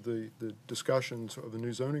part of the discussions of the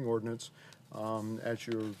new zoning ordinance at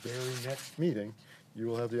your very next meeting, you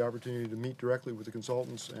will have the opportunity to meet directly with the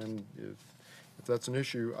consultants, and if that's an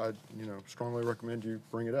issue, I strongly recommend you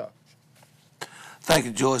bring it up. Thank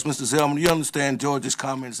you, George. Mr. Zelman, you understand George's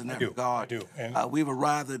comments in that regard. I do. And we've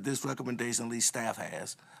arrived at this recommendation, at least staff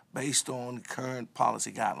has, based on current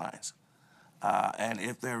policy guidelines. And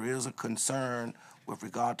if there is a concern with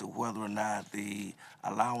regard to whether or not the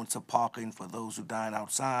allowance of parking for those who dine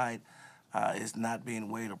outside is not being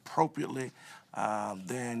weighed appropriately,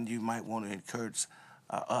 then you might want to encourage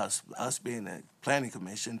us being the planning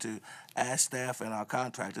commission, to ask staff and our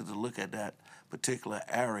contractor to look at that particular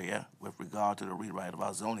area with regard to the rewrite of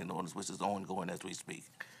our zoning ordinance, which is ongoing as we speak.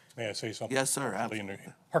 may I say something? Yes, sir.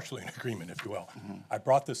 Partially in agreement, if you will. I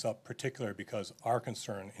brought this up particularly because our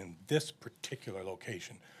concern in this particular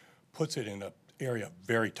location puts it in an area of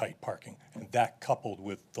very tight parking, and that coupled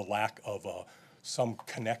with the lack of some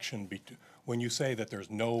connection between, when you say that there's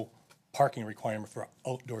no parking requirement for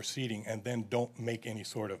outdoor seating and then don't make any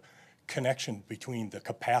sort of connection between the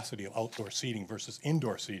capacity of outdoor seating versus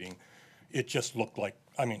indoor seating, it just looked like,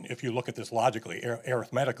 I mean, if you look at this logically,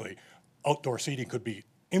 arithmetically, outdoor seating could be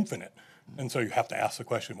infinite. And so you have to ask the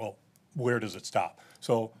question, well, where does it stop?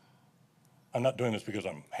 So I'm not doing this because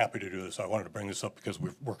I'm happy to do this. I wanted to bring this up because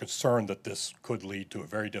we're concerned that this could lead to a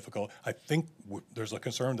very difficult, I think there's a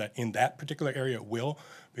concern that in that particular area it will,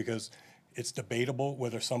 because it's debatable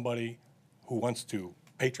whether somebody who wants to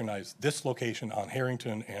patronize this location on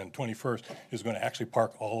Harrington and 21st is going to actually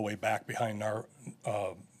park all the way back behind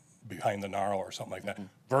behind the Narrow or something like that,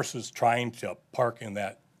 versus trying to park in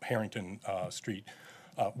that Harrington street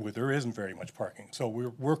where there isn't very much parking. So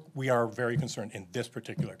we are very concerned in this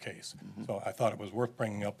particular case. So I thought it was worth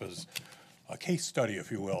bringing up as a case study,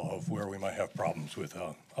 if you will, of where we might have problems with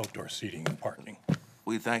outdoor seating and parking.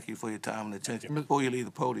 We thank you for your time and attention. Before you leave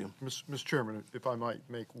the podium. Mr. Chairman, if I might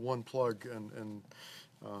make one plug, and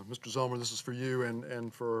Mr. Zelmer, this is for you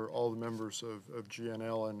and for all the members of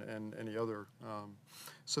GNL and any other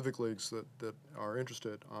civic leagues that are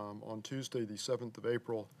interested. On Tuesday, the 7th of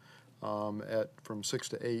April, from 6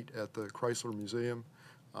 to 8 at the Chrysler Museum,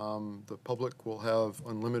 the public will have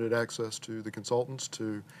unlimited access to the consultants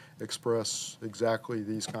to express exactly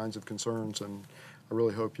these kinds of concerns, and I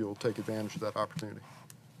really hope you'll take advantage of that opportunity.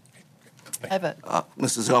 I have a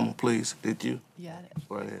Mr. Zelman, please, did you? Yeah,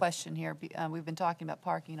 a question here. We've been talking about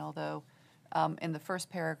parking, although in the first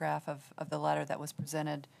paragraph of the letter that was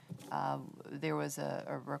presented, there was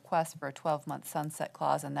a request for a 12-month sunset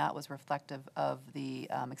clause, and that was reflective of the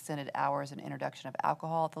extended hours and introduction of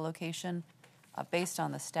alcohol at the location. Based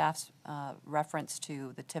on the staff's reference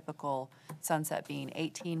to the typical sunset being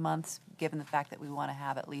 18 months, given the fact that we want to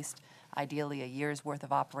have at least ideally a year's worth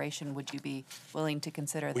of operation, would you be willing to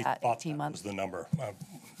consider that 18 months? Was the number.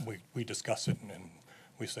 We discussed it, and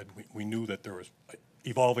we said we knew that there was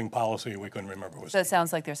evolving policy. We couldn't remember what was. So it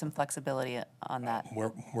sounds like there's some flexibility on that.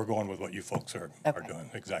 We're going with what you folks are doing.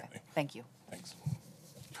 Exactly. Thank you. Thanks.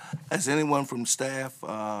 Has anyone from staff,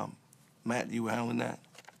 Matt, you were handling that?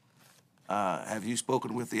 Have you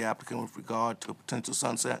spoken with the applicant with regard to a potential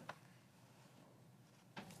sunset?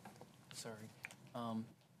 Sorry.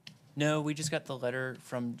 No, we just got the letter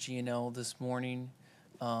from GNL this morning,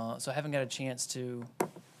 so I haven't got a chance to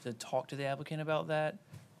talk to the applicant about that.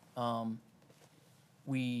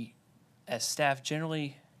 We, as staff,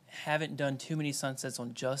 generally haven't done too many sunsets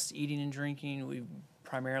on just eating and drinking. We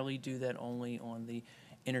primarily do that only on the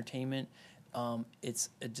entertainment. It's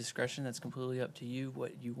a discretion that's completely up to you,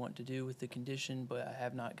 what you want to do with the condition, but I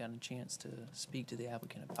have not gotten a chance to speak to the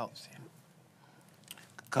applicant about it.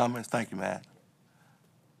 Comments? Thank you, Matt.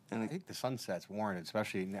 I think the sunset's warranted,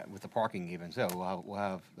 especially with the parking even. So we'll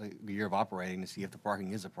have a year of operating to see if the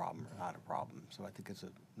parking is a problem or not a problem. So I think it's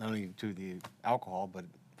not only to the alcohol, but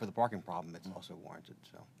for the parking problem, it's also warranted,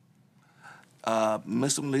 so.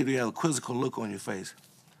 Mr. Melito, you have a quizzical look on your face.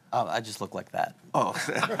 Oh, I just look like that. Oh.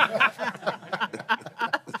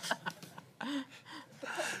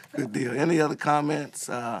 Good deal. Any other comments,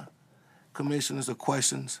 commissioners, or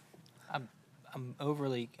questions? I'm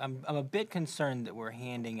a bit concerned that we're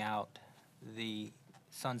handing out the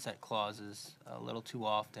sunset clauses a little too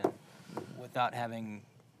often without having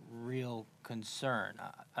real concern.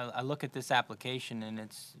 I look at this application and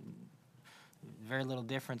it's very little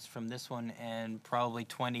difference from this one and probably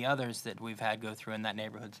 20 others that we've had go through in that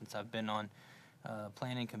neighborhood since I've been on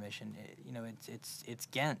planning commission. It's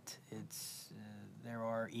Ghent. There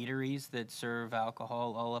are eateries that serve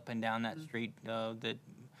alcohol all up and down that street that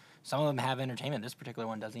some of them have entertainment. This particular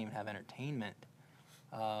one doesn't even have entertainment.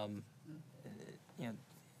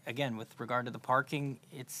 Again, with regard to the parking,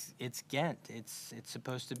 it's Ghent. It's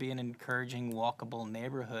supposed to be an encouraging, walkable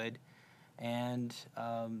neighborhood, and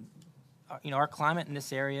our climate in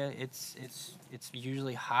this area, it's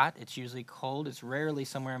usually hot. It's usually cold. It's rarely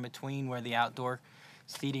somewhere in between where the outdoor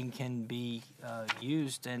seating can be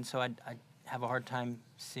used, and so I have a hard time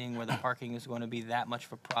seeing where the parking is going to be that much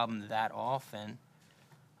of a problem that often.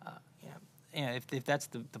 If that's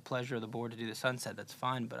the pleasure of the board to do the sunset, that's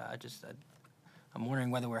fine, but I'm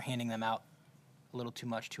wondering whether we're handing them out a little too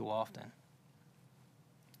much too often.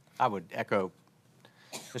 I would echo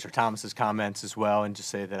Mr. Thomas's comments as well, and just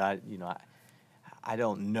say that I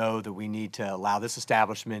don't know that we need to allow this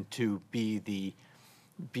establishment to be the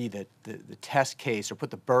test case or put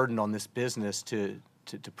the burden on this business to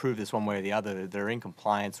prove this one way or the other. They're in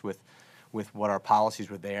compliance with what our policies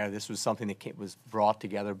were there. This was something that was brought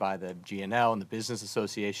together by the GNL and the Business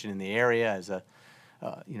Association in the area as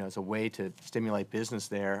a way to stimulate business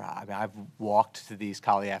there. I mean, I've walked to these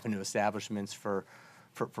Colley Avenue establishments for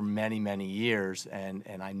many, many years, and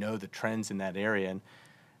I know the trends in that area. And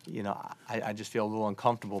I just feel a little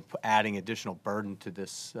uncomfortable adding additional burden to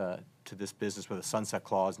this business with a sunset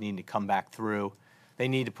clause needing to come back through. They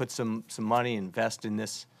need to put some money, invest in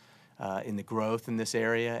this, in the growth in this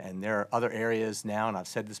area. And there are other areas now, and I've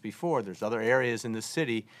said this before, there's other areas in this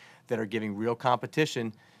city that are giving real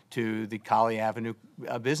competition to the Colley Avenue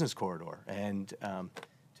business corridor. And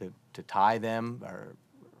to tie them or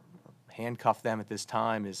handcuff them at this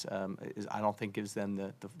time is I don't think gives them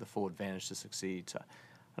the full advantage to succeed. So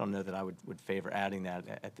I don't know that I would favor adding that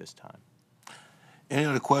at this time. Any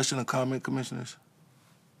other question or comment, commissioners?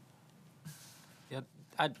 Yep.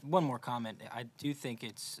 One more comment. I do think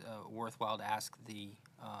it's worthwhile to ask the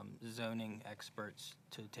zoning experts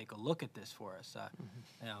to take a look at this for us.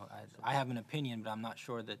 I have an opinion, but I'm not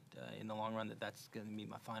sure that in the long run that's going to be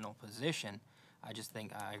my final position. I just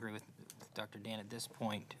think I agree with Dr. Dan at this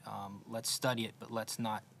point. Let's study it, but let's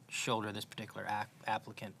not shoulder this particular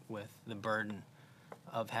applicant with the burden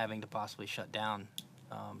of having to possibly shut down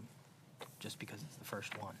just because it's the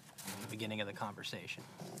first one, the beginning of the conversation.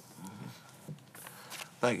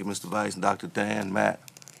 Thank you, Mr. Vice and Dr. Dan. Matt?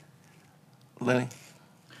 Lenny?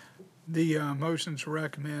 The motions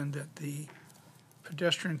recommend that the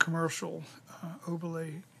pedestrian commercial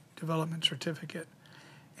overlay development certificate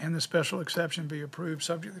and the special exception be approved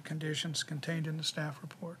subject to the conditions contained in the staff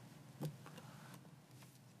report.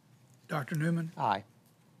 Dr. Newman? Aye.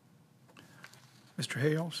 Mr.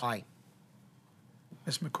 Hales? Aye.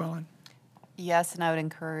 Ms. McQuillan? Yes, and I would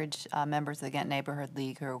encourage members of the Ghent Neighborhood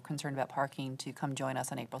League who are concerned about parking to come join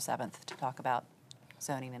us on April 7th to talk about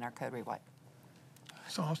zoning in our code rewrite.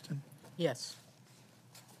 Ms. Austin? Yes.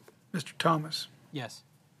 Mr. Thomas? Yes.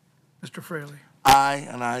 Mr. Fraley? Aye,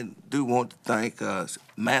 and I do want to thank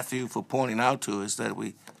Matthew for pointing out to us that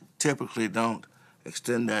we typically don't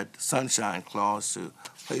extend that sunshine clause to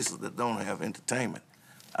places that don't have entertainment.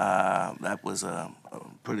 That was a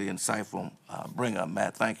pretty insightful bring-up,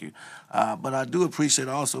 Matt. Thank you. But I do appreciate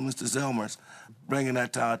also Mr. Zellmer's bringing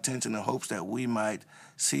that to our attention in hopes that we might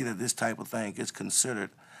see that this type of thing gets considered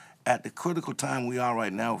at the critical time we are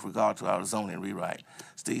right now with regard to our zoning rewrite.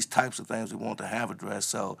 It's these types of things we want to have addressed,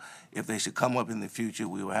 so if they should come up in the future,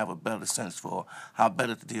 we will have a better sense for how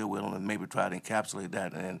better to deal with them and maybe try to encapsulate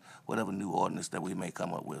that in whatever new ordinance that we may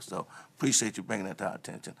come up with. So appreciate you bringing that to our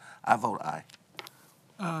attention. I vote aye.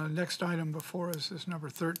 Next item before us is number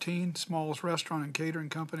 13, Smalls Restaurant and Catering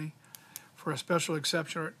Company for a special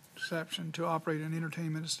exception to operate an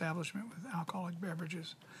entertainment establishment with alcoholic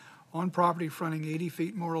beverages on property fronting 80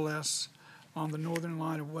 feet more or less on the northern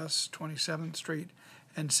line of West 27th Street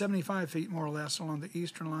and 75 feet more or less along the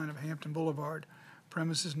eastern line of Hampton Boulevard,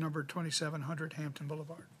 premises number 2700 Hampton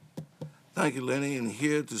Boulevard. Thank you, Lenny. And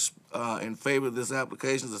here to, in favor of this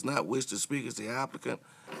application does not wish to speak as the applicant,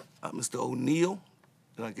 Mr. O'Neill.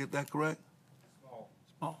 Did I get that correct?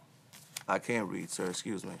 Small. I can't read, sir.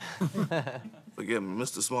 Excuse me. Forgive me.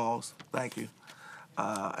 Mr. Smalls, thank you.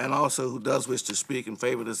 And also, who does wish to speak in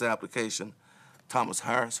favor of this application, Thomas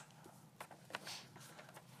Harris.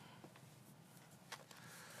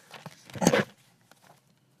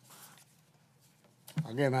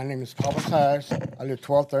 Again, my name is Thomas Harris. I live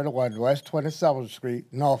 1231 West 27th Street,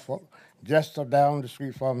 Norfolk, just down the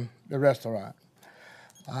street from the restaurant.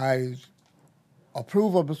 I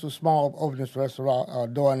approve of Mr. Small opening this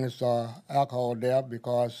restaurant, doing this alcohol there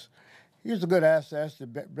because he's a good asset,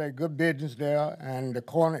 very good business there, and the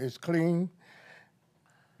corner is clean.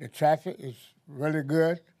 The traffic is really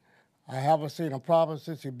good. I haven't seen a problem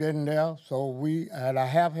since he's been there, and I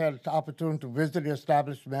have had the opportunity to visit the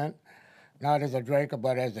establishment, not as a drinker,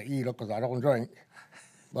 but as an eater, because I don't drink.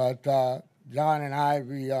 But John and I,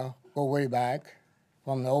 we go way back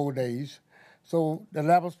from the old days. So the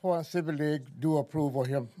Lammers Point Civic League do approve of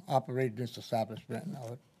him operating this establishment.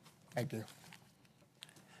 Thank you.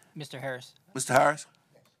 Mr. Harris, Mr. Harris?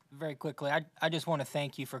 very quickly, I just want to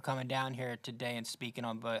thank you for coming down here today and speaking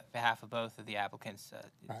on behalf of both of the applicants.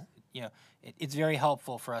 You know, it's very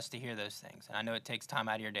helpful for us to hear those things, and I know it takes time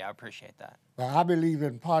out of your day. I appreciate that. Well, I believe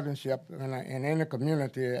in partnership in any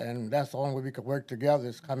community, and that's the only way we can work together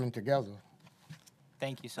is coming together.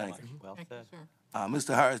 Thank you so much. Well said.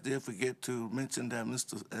 Mr. Harris did forget to mention that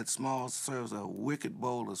Mr. Ed Smalls serves a wicked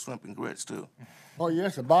bowl of shrimp and grits, too. Oh,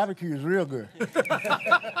 yes, the barbecue is real good.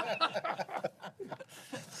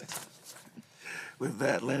 With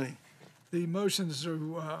that, Lenny? The motions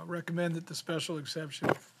to recommend that the special exception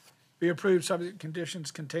be approved subject to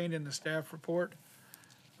conditions contained in the staff report.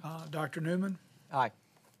 Dr. Newman? Aye.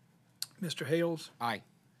 Mr. Hales? Aye.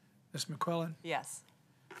 Ms. McQuillan? Yes.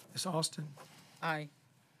 Ms. Austin? Aye.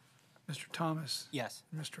 Mr. Thomas? Yes.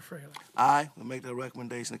 And Mr. Fraley? Aye. We'll make that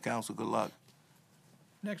recommendation to council. Good luck.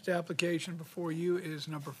 Next application before you is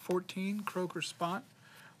number 14, Croker Spot,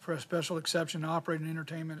 for a special exception to operate an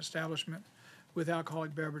entertainment establishment with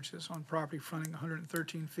alcoholic beverages on property fronting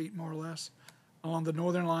 113 feet more or less along the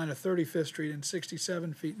northern line of 35th Street and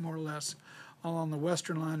 67 feet more or less along the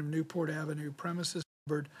western line of Newport Avenue, premises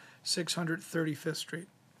numbered 635th Street.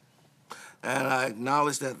 And I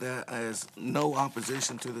acknowledge that there is no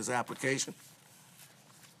opposition to this application.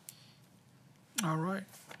 All right.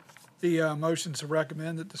 The motion to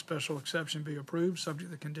recommend that the special exception be approved, subject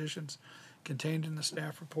to the conditions contained in the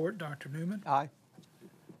staff report. Dr. Newman? Aye.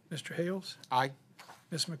 Mr. Hales? Aye.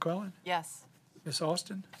 Ms. McQuillan? Yes. Ms.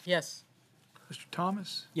 Austin? Yes. Mr.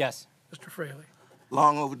 Thomas? Yes. Mr. Fraley?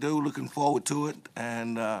 Long overdue, looking forward to it,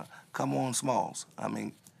 and come on, Smalls. I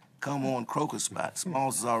mean, come on, Croker Spot.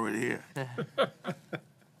 Smalls is already here.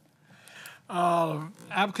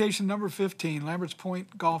 Application number 15, Lambert's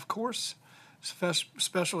Point Golf Course,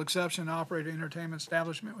 special exception to operate an entertainment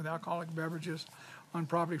establishment with alcoholic beverages on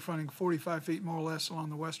property fronting 45 feet more or less along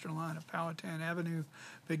the western line of Powhatan Avenue,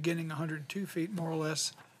 beginning 102 feet more or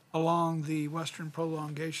less along the western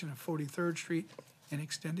prolongation of 43rd Street and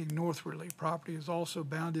extending northwardly. Property is also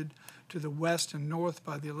bounded to the west and north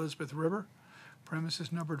by the Elizabeth River.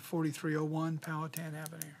 Premises numbered 4301 Powhatan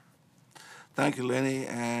Avenue. Thank you, Lenny.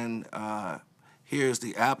 And here's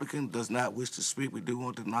the applicant, does not wish to speak. We do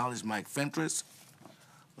want to acknowledge Mike Fentress,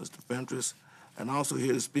 Mr. Fentress, and also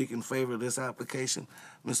here to speak in favor of this application,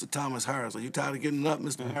 Mr. Thomas Harris. Are you tired of getting up,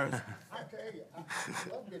 Mr. Harris? I tell you, I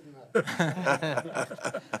love getting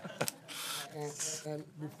up. and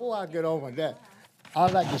before I get over that,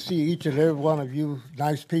 I'd like to see each and every one of you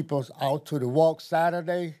nice people out to the walk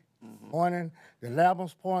Saturday morning. The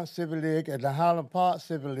Lammers Point Civic League and the Highland Park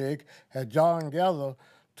Civic League have joined together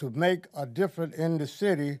to make a difference in the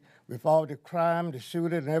city with all the crime, the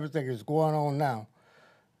shooting, and everything that's going on now.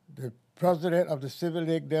 The president of the Civic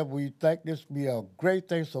League there, we think this will be a great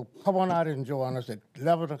thing, so come on out and join us at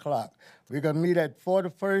 11 o'clock. We're going to meet at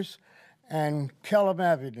 41st and Kellam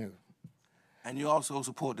Avenue. And you also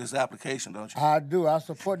support this application, don't you? I do. I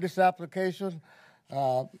support this application.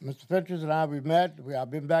 Mr. Fentress and I, we met.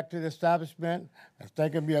 I've been back to the establishment. I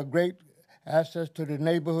think it'd be a great asset to the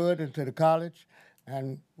neighborhood and to the college.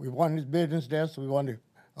 And we want his business there, so we want to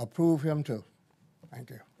approve him too.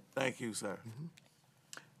 Thank you. Thank you, sir.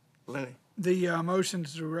 Lenny? The motion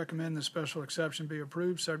is to recommend the special exception be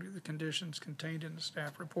approved, subject to the conditions contained in the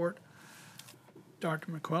staff report.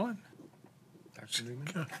 Dr. McQuillan? Dr.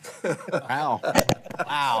 Newman? Wow.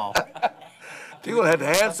 Wow. You're going to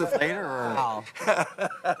have to answer later, or wow.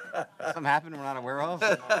 Something happened we're not aware of?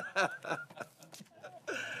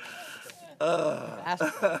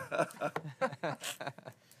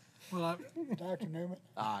 Well, Dr. Newman?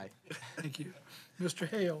 Aye. Thank you. Mr.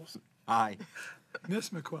 Hales? Aye. Ms.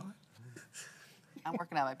 McQuillan? I'm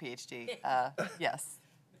working on my PhD. Yes.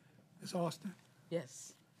 Ms. Austin?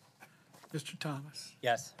 Yes. Mr. Thomas?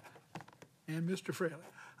 Yes. And Mr. Fraley?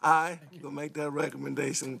 Aye. We'll make that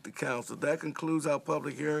recommendation to council. That concludes our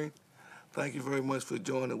public hearing. Thank you very much for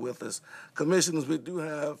joining with us. Commissioners, we do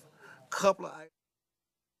have a couple of items.